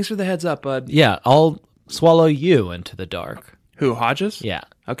 Yeah, thanks for the heads up, bud. Yeah, I'll swallow you into the dark. Who, Hodges? Yeah.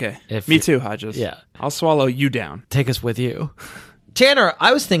 Okay. If Me you- too, Hodges. Yeah. I'll swallow you down. Take us with you. Tanner,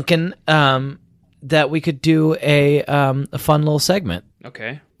 I was thinking that we could do a fun little segment.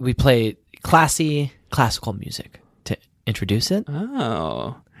 Okay. We play classical music to introduce it.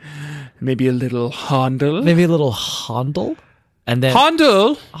 Oh. Maybe a little Handel. Maybe a little Handel. And then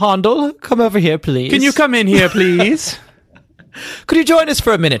Handel, Handel, come over here, please. can you come in here, please? Could you join us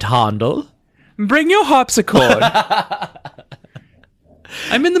for a minute, Handel? Bring your harpsichord.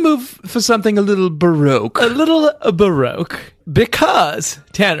 I'm in the mood for something a little baroque. A little baroque. Because,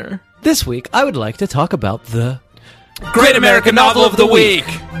 Tanner, this week I would like to talk about the Great American Novel of the Week.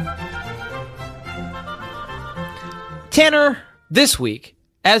 Tanner, this week,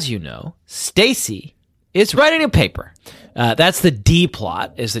 as you know, Stacey is writing a paper. That's the D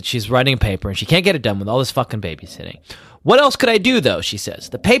plot, is that she's writing a paper and she can't get it done with all this fucking babysitting. What else could I do, though, she says.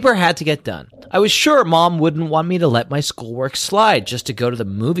 The paper had to get done. I was sure Mom wouldn't want me to let my schoolwork slide just to go to the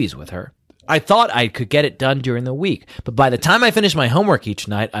movies with her. I thought I could get it done during the week, but by the time I finished my homework each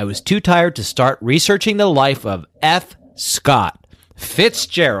night, I was too tired to start researching the life of F. Scott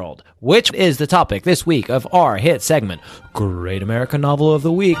Fitzgerald, which is the topic this week of our hit segment, Great American Novel of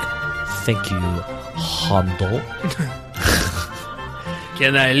the Week. Thank you, Handel.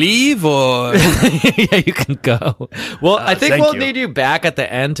 Can I leave or? Yeah, you can go. Well, I think thank we'll you. need you back at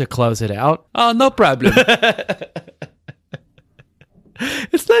the end to close it out. Oh, no problem.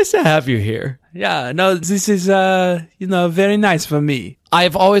 It's nice to have you here. Yeah, no, this is, very nice for me.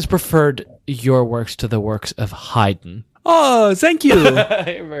 I've always preferred your works to the works of Haydn. Oh, thank you. You're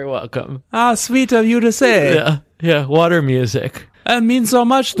very welcome. How sweet of you to say. Yeah, water music. That means so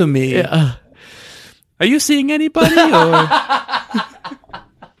much to me. Yeah. Are you seeing anybody? Or?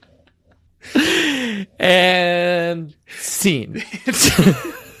 And scene.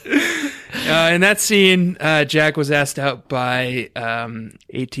 In that scene, Jack was asked out by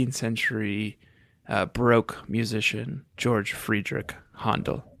 18th century Baroque musician George Friedrich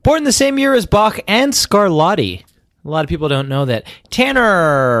Handel. Born the same year as Bach and Scarlatti. A lot of people don't know that.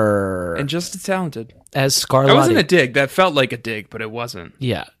 Tanner And just as talented. as Scarlatti. That wasn't a dig. That felt like a dig, but it wasn't.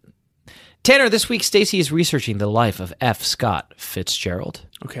 Yeah. Tanner, this week Stacey is researching the life of F. Scott Fitzgerald.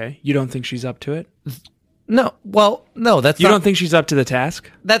 Okay. You don't think she's up to it? No, well, no, that's You not, don't think she's up to the task?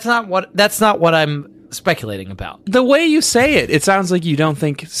 that's not what I'm speculating about. The way you say it, it sounds like you don't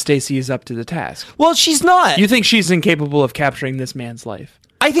think Stacey is up to the task. Well, she's not. You think she's incapable of capturing this man's life.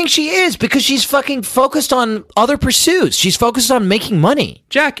 I think she is because she's fucking focused on other pursuits. She's focused on making money.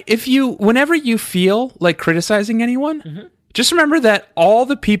 Jack, whenever you feel like criticizing anyone, just remember that all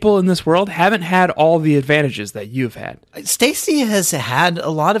the people in this world haven't had all the advantages that you've had. Stacey has had a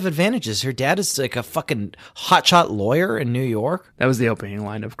lot of advantages. Her dad is like a fucking hotshot lawyer in New York. That was the opening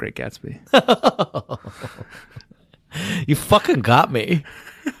line of Great Gatsby. You fucking got me.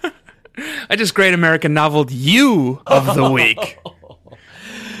 I just Great American Noveled you of the week.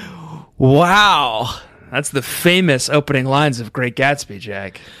 Wow. That's the famous opening lines of Great Gatsby,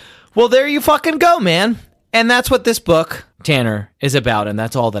 Jack. Well, there you fucking go, man. And that's what this book, Tanner, is about, and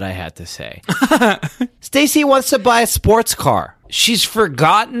that's all that I had to say. Stacey wants to buy a sports car. She's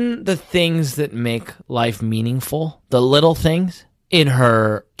forgotten the things that make life meaningful, the little things. In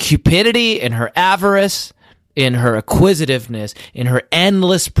her cupidity, in her avarice, in her acquisitiveness, in her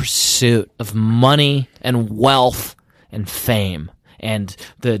endless pursuit of money and wealth and fame, and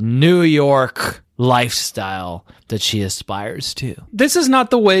the New York lifestyle that she aspires to. This is not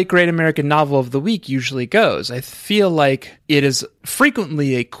the way Great American Novel of the Week usually goes. I feel like it is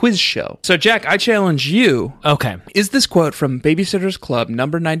frequently a quiz show. So, Jack, I challenge you. Okay. Is this quote from Babysitter's Club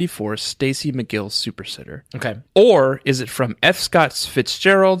number 94, Stacey McGill Supersitter? Okay. Or is it from F. Scott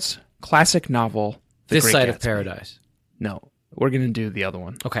Fitzgerald's classic novel, The This Great Side of Gatsby? Paradise. No, we're going to do the other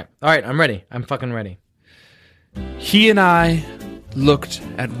one. Okay. All right. I'm ready. I'm fucking ready. He and I looked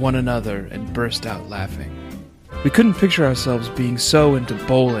at one another and burst out laughing. We couldn't picture ourselves being so into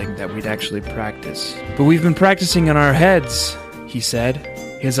bowling that we'd actually practice. But we've been practicing in our heads, he said,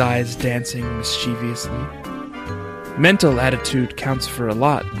 his eyes dancing mischievously. Mental attitude counts for a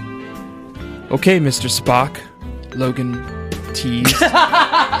lot. Okay, Mr. Spock, Logan teased.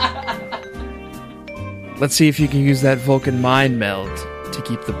 Let's see if you can use that Vulcan mind meld to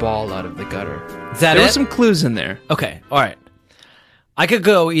keep the ball out of the gutter. Is that There it? were some clues in there. Okay. All right. I could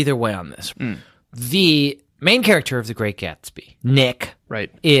go either way on this. The main character of The Great Gatsby, Nick,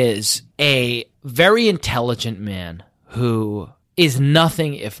 Right. is a very intelligent man who is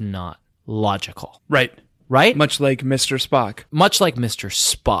nothing if not logical. Right. right? Much like Mr. Spock. Much like Mr.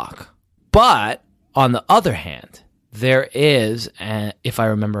 Spock. But on the other hand, there is, if I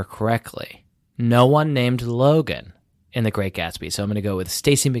remember correctly, no one named Logan in The Great Gatsby. So I'm going to go with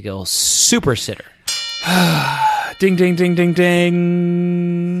Stacey McGill, super sitter. Ding, ding, ding, ding,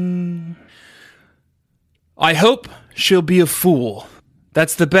 ding. I hope she'll be a fool.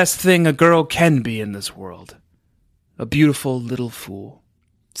 That's the best thing a girl can be in this world. A beautiful little fool.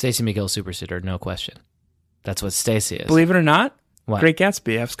 Stacey McGill, super sitter, no question. That's what Stacey is. Believe it or not, What? Great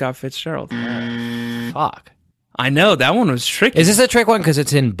Gatsby, F. Scott Fitzgerald. Fuck. I know, that one was tricky. Is this a trick one because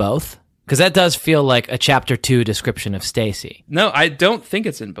it's in both? Because that does feel like a chapter 2 description of Stacey. No, I don't think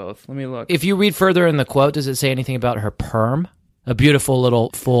it's in both. Let me look. If you read further in the quote, does it say anything about her perm? A beautiful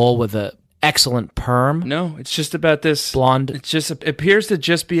little fool with an excellent perm? No, it's just about this Blonde. It appears to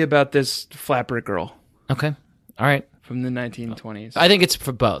just be about this flapper girl Okay. All right. from the 1920s. I think it's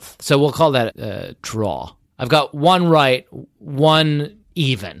for both. So we'll call that a draw. I've got one right, one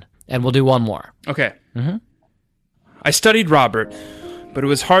even, and we'll do one more. Okay. I studied Robert, but it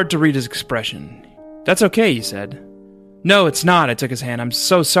was hard to read his expression. That's okay, he said. No, it's not, I took his hand. I'm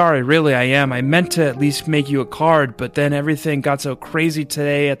so sorry, really, I am. I meant to at least make you a card, but then everything got so crazy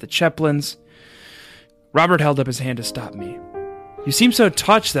today at the Chaplins. Robert held up his hand to stop me. You seemed so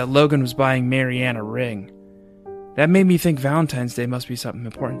touched that Logan was buying Marianne a ring. That made me think Valentine's Day must be something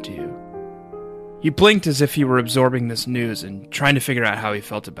important to you. He blinked as if he were absorbing this news and trying to figure out how he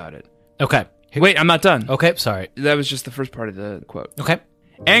felt about it. Okay. Wait, I'm not done. Okay, sorry. That was just the first part of the quote. Okay.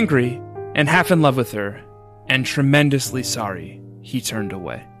 Angry and half in love with her and tremendously sorry, he turned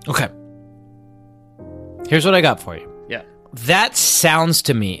away. Okay. Here's what I got for you. Yeah. That sounds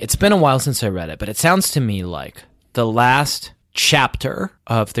to me, it's been a while since I read it, but it sounds to me like the last chapter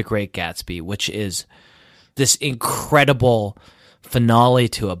of The Great Gatsby, which is this incredible finale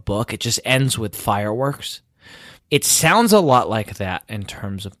to a book. It just ends with fireworks. It sounds a lot like that in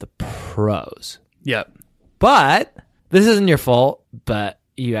terms of the prose. Yep. But this isn't your fault, but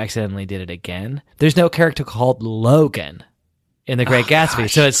you accidentally did it again. There's no character called Logan in The Great Gatsby,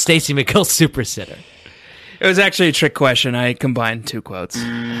 so it's Stacey McGill, super sitter. It was actually a trick question. I combined two quotes.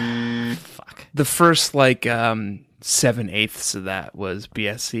 Fuck. The first, 7/8 of that was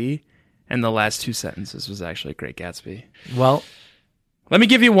BSC, and the last two sentences was actually Great Gatsby. Well, Let me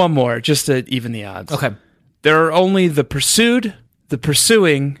give you one more, just to even the odds. okay. There are only the pursued, the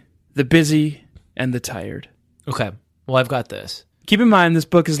pursuing, the busy, and the tired. Okay. Well, I've got this. Keep in mind, this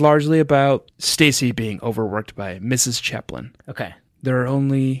book is largely about Stacey being overworked by Mrs. Chaplin. Okay. There are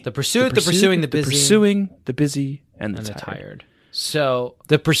only The pursued, the pursuing, the busy, the pursuing, the busy, and the and the tired. tired. So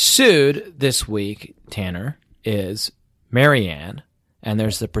the pursued this week, Tanner, is Marianne, and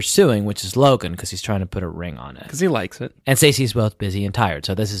there's the pursuing, which is Logan, because he's trying to put a ring on it. Because he likes it. And Stacey's both busy and tired,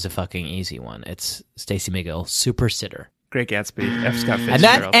 so this is a fucking easy one. It's Stacey McGill, super sitter. Great Gatsby, F. Scott Fitzgerald. And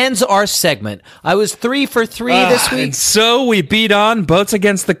that ends our segment. I was 3 for 3 this week. And so we beat on boats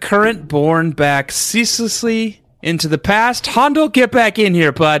against the current, borne back ceaselessly into the past. Hondo, get back in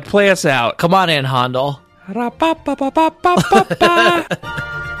here, bud. Play us out. Come on in, Hondel.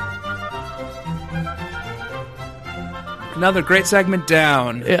 Another great segment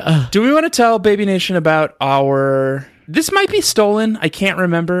down. Yeah. Do we want to tell Baby Nation about our... This might be stolen. I can't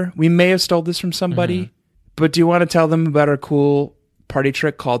remember. We may have stole this from somebody. But do you want to tell them about our cool party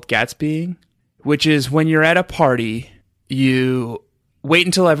trick called Gatsbying? Which is when you're at a party, you wait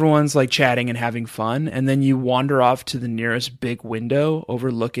until everyone's chatting and having fun, and then you wander off to the nearest big window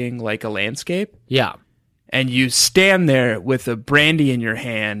overlooking a landscape. Yeah. And you stand there with a brandy in your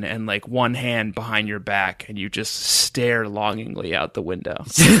hand and one hand behind your back, and you just stare longingly out the window.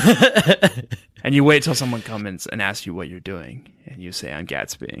 And you wait till someone comes and asks you what you're doing, and you say, I'm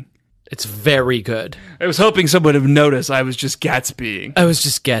Gatsbying. It's very good. I was hoping someone would have noticed I was just Gatsbying. I was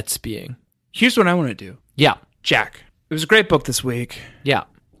just Gatsbying. Here's what I want to do. Yeah. Jack, it was a great book this week, Yeah.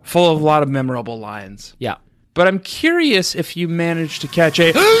 full of a lot of memorable lines. Yeah. But I'm curious if you managed to catch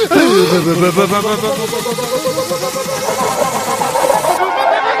a...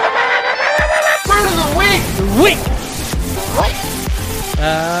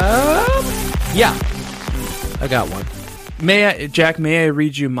 Yeah. I got one. Jack, may I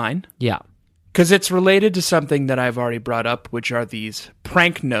read you mine? Yeah. Because it's related to something that I've already brought up, which are these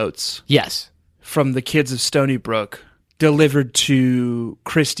prank notes Yes. from the kids of Stony Brook delivered to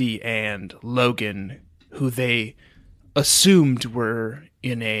Christy and Logan, who they assumed were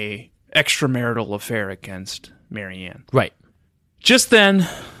in a extramarital affair against Marianne. Right. Just then,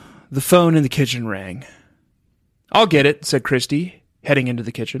 the phone in the kitchen rang. I'll get it, said Christy, heading into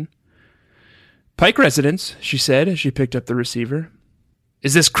the kitchen. Pike Residence, she said as she picked up the receiver.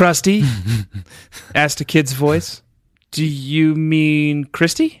 Is this Krusty? Asked a kid's voice. Do you mean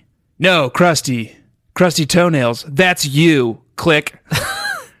Christy? No, Krusty. Krusty Toenails. That's you. Click.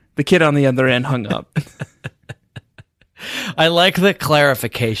 The kid on the other end hung up. I like the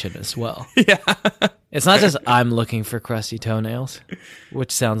clarification as well. Yeah. It's not just I'm looking for Krusty Toenails,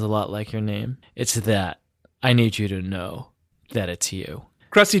 which sounds a lot like your name. It's that I need you to know that it's you.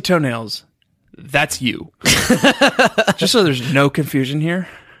 Krusty Toenails. That's you. Just so there's no confusion here.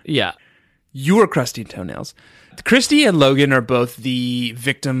 Yeah. You are Krusty Toenails. Christy and Logan are both the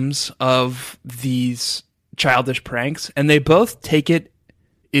victims of these childish pranks, and they both take it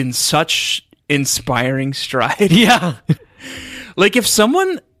in such inspiring stride. Yeah. Like, if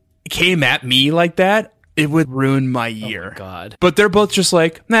someone came at me like that, it would ruin my year. Oh, God. But they're both just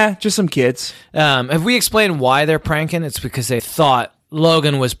like, nah, just some kids. Have we explained why they're pranking? It's because they thought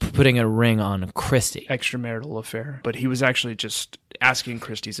Logan was putting a ring on Christy. Extramarital affair. But he was actually just asking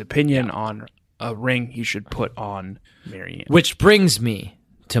Christy's opinion on a ring he should put on Marianne. Which brings me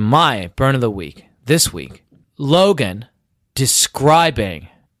to my burn of the week. This week, Logan describing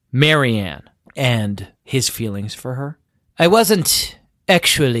Marianne and his feelings for her. I wasn't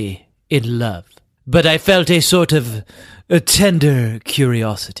actually in love, but I felt a sort of a tender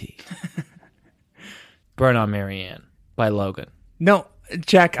curiosity. Burn on Marianne by Logan. No,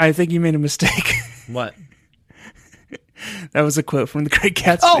 Jack, I think you made a mistake. What? That was a quote from The Great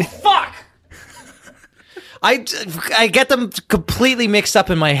Gatsby. Oh, fuck! I get them completely mixed up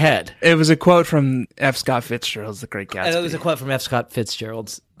in my head. It was a quote from F. Scott Fitzgerald's The Great Gatsby. And it was a quote from F. Scott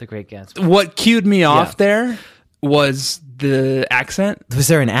Fitzgerald's The Great Gatsby. What cued me off there was the accent. Was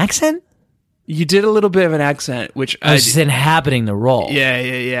there an accent? You did a little bit of an accent, which I was just inhabiting the role.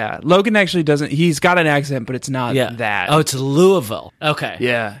 Yeah. Logan actually doesn't. He's got an accent, but it's not that. Oh, it's Louisville. Okay.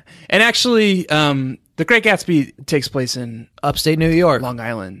 Yeah. And actually, The Great Gatsby takes place in Upstate New York, Long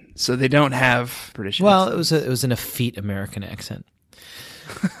Island, so they don't have British. Well, it was an effete American accent.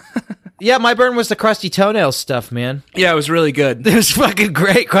 Yeah, my burn was the Krusty Toenails stuff, man. Yeah, it was really good. It was fucking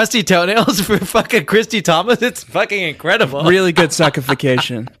great. Krusty Toenails for fucking Christy Thomas. It's fucking incredible. Really good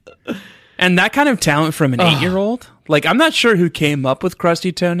suckification. And that kind of talent from an 8-year-old. Like, I'm not sure who came up with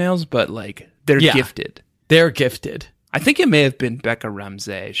Krusty Toenails, but like, they're gifted. They're gifted. I think it may have been Becca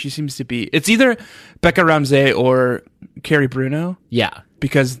Ramsey. She seems to be. It's either Becca Ramsey or Carrie Bruno. Yeah.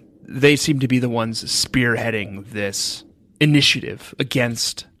 Because they seem to be the ones spearheading this initiative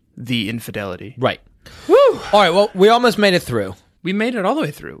against the infidelity. Right. Woo! All right, well, we almost made it through. We made it all the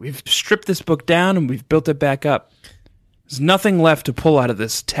way through. We've stripped this book down and we've built it back up. There's nothing left to pull out of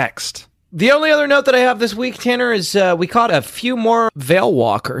this text. The only other note that I have this week, Tanner, is we caught a few more Veil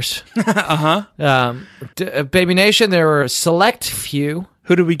Walkers. Baby Nation, there were a select few.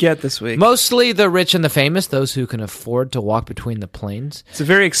 Who did we get this week? Mostly the rich and the famous, those who can afford to walk between the planes. It's a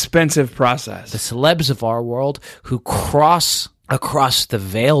very expensive process. The celebs of our world who cross across the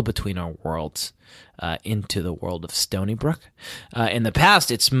veil between our worlds into the world of Stony Brook. In the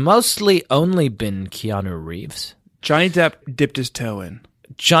past, it's mostly only been Keanu Reeves. Johnny Depp dipped his toe in.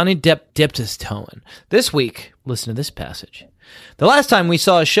 Johnny Depp dipped his toe in. This week, listen to this passage. The last time we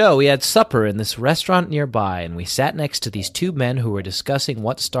saw a show, we had supper in this restaurant nearby, and we sat next to these two men who were discussing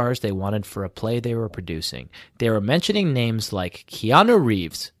what stars they wanted for a play they were producing. They were mentioning names like Keanu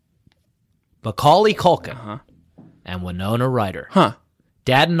Reeves, Macaulay Culkin, and Winona Ryder.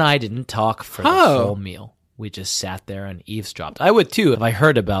 Dad and I didn't talk for the whole meal. We just sat there and eavesdropped. I would too if I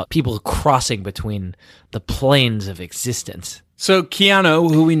heard about people crossing between the planes of existence. So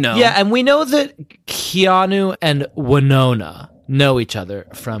Keanu, who we know. Yeah, and we know that Keanu and Winona know each other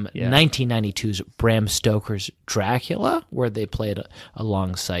from 1992's Bram Stoker's Dracula, where they played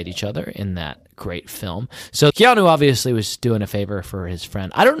alongside each other in that great film. So Keanu obviously was doing a favor for his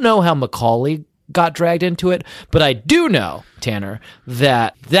friend. I don't know how Macaulay got dragged into it, but I do know, Tanner,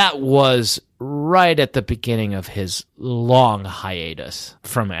 that was right at the beginning of his long hiatus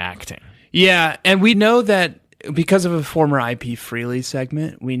from acting. Yeah, and we know that because of a former IP Freely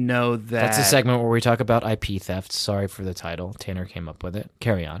segment, we know that... That's a segment where we talk about IP theft. Sorry for the title. Tanner came up with it.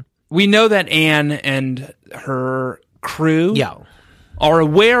 Carry on. We know that Anne and her crew Yeah. are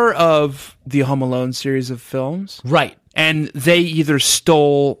aware of the Home Alone series of films. Right. And they either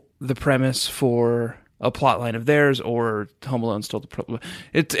stole the premise for a plot line of theirs or Home Alone stole the...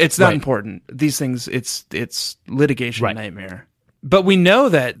 It's not important. These things, it's litigation nightmare. But we know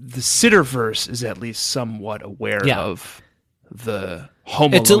that the Sitterverse is at least somewhat aware of the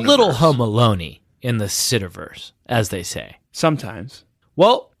Home Alone. It's a little Home Alone-y in the Sitterverse, as they say. Sometimes.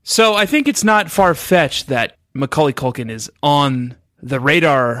 Well, so I think it's not far-fetched that Macaulay Culkin is on the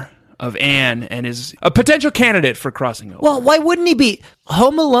radar of Anne and is a potential candidate for crossing over. Well, why wouldn't he be?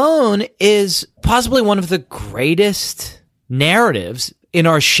 Home Alone is possibly one of the greatest narratives in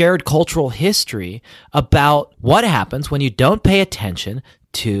our shared cultural history about what happens when you don't pay attention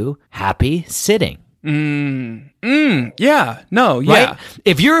to happy sitting. Yeah. No, yeah. Right?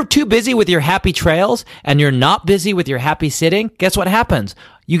 If you're too busy with your happy trails and you're not busy with your happy sitting, guess what happens?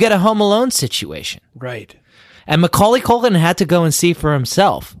 You get a Home Alone situation. Right. And Macaulay Culkin had to go and see for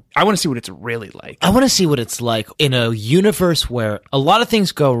himself. I want to see what it's really like. I want to see what it's like in a universe where a lot of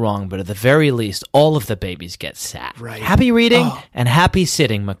things go wrong, but at the very least, all of the babies get sat. Right. Happy reading and happy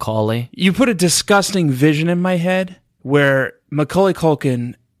sitting, Macaulay. You put a disgusting vision in my head where Macaulay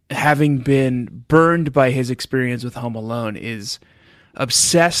Culkin, having been burned by his experience with Home Alone, is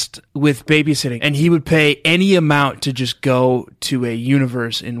obsessed with babysitting, and he would pay any amount to just go to a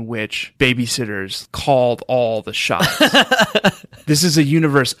universe in which babysitters called all the shots. This is a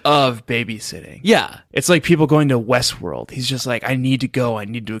universe of babysitting. Yeah. It's like people going to Westworld. He's just like, I need to go. I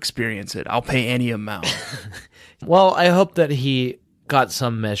need to experience it. I'll pay any amount. Well, I hope that he got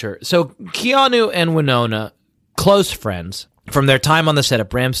some measure. So Keanu and Winona, close friends from their time on the set of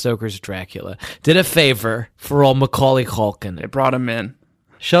Bram Stoker's Dracula, did a favor for old Macaulay Culkin. They brought him in.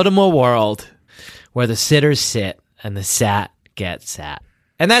 Showed him a world where the sitters sit and the sat get sat.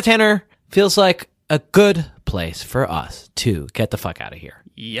 And that, Tanner, feels like a good place for us to get the fuck out of here.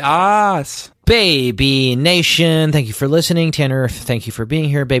 Yes. Baby Nation, thank you for listening. Tanner, thank you for being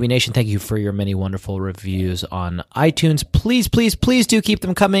here. Baby Nation, thank you for your many wonderful reviews on iTunes. Please, please, please do keep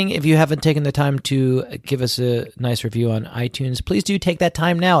them coming. If you haven't taken the time to give us a nice review on iTunes, please do take that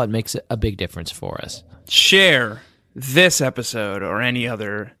time now. It makes a big difference for us. Share this episode or any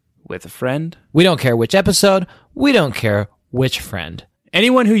other with a friend. We don't care which episode. We don't care which friend.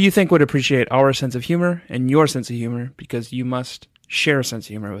 Anyone who you think would appreciate our sense of humor and your sense of humor, because you must share a sense of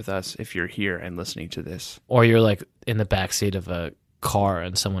humor with us if you're here and listening to this. Or you're like in the backseat of a car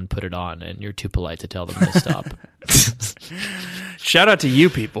and someone put it on and you're too polite to tell them to stop. Shout out to you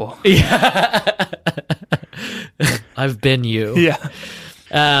people. Yeah. I've been you.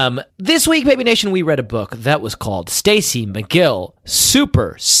 Yeah. This week, Baby Nation, we read a book that was called Stacey, McGill,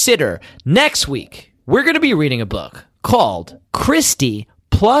 Super Sitter. Next week, we're going to be reading a book called Christy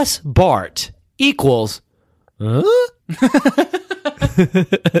plus Bart equals... Huh?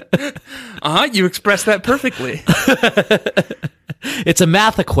 You expressed that perfectly. It's a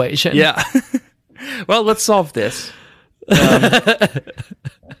math equation. Yeah. Well, let's solve this.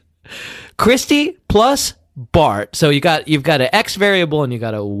 Christy plus Bart. So you've got an X variable and you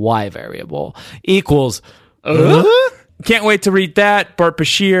got a Y variable equals. Can't wait to read that. Bart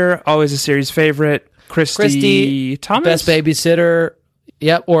Bashir, always a series favorite. Christy Thomas, best babysitter.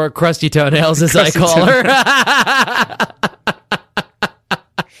 Yep, or Crusty Toenails, as Crusty I call her.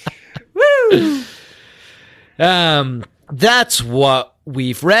 Woo! That's what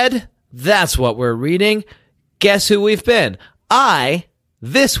we've read. That's what we're reading. Guess who we've been? I,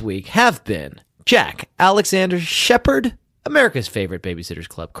 this week, have been Jack Alexander Shepard, America's favorite Babysitters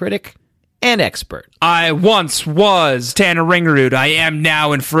Club critic and expert. I once was Tanner Ringerud. I am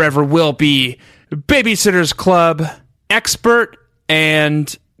now and forever will be Babysitters Club expert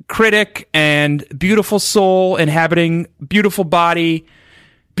and critic and beautiful soul inhabiting beautiful body,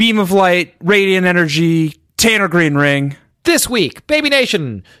 beam of light, radiant energy, Tanner Greenring. This week, Baby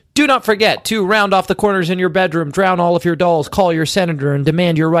Nation, do not forget to round off the corners in your bedroom, drown all of your dolls, call your senator, and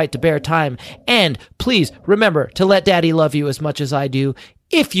demand your right to bear time. And please remember to let Daddy love you as much as I do.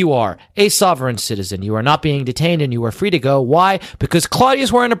 If you are a sovereign citizen, you are not being detained and you are free to go. Why? Because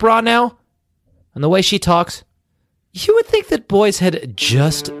Claudia's wearing a bra now, and the way she talks, you would think that boys had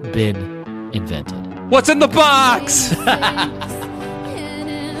just been invented. What's in the box?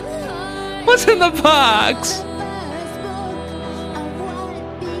 What's in the box?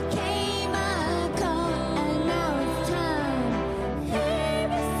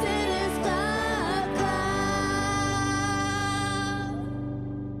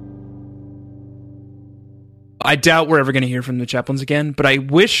 I doubt we're ever going to hear from the Chaplains again, but I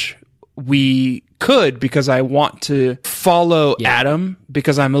wish we could, because I want to follow Adam,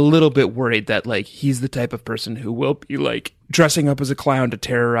 because I'm a little bit worried that like he's the type of person who will be like dressing up as a clown to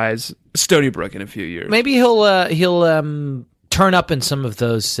terrorize Stony Brook in a few years. Maybe he'll turn up in some of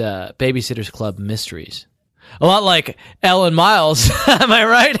those Babysitters Club mysteries. A lot like Ellen Miles. Am I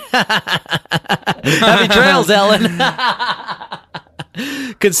right? Happy trails, Ellen.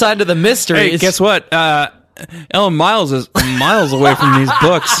 Consigned to the mysteries. Hey, guess what? Ellen Miles is miles away from these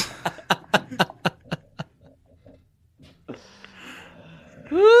books.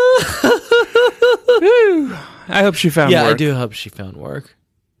 I hope she found work. Yeah, I do hope she found work.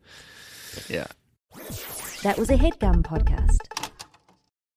 Yeah. That was a headgum podcast.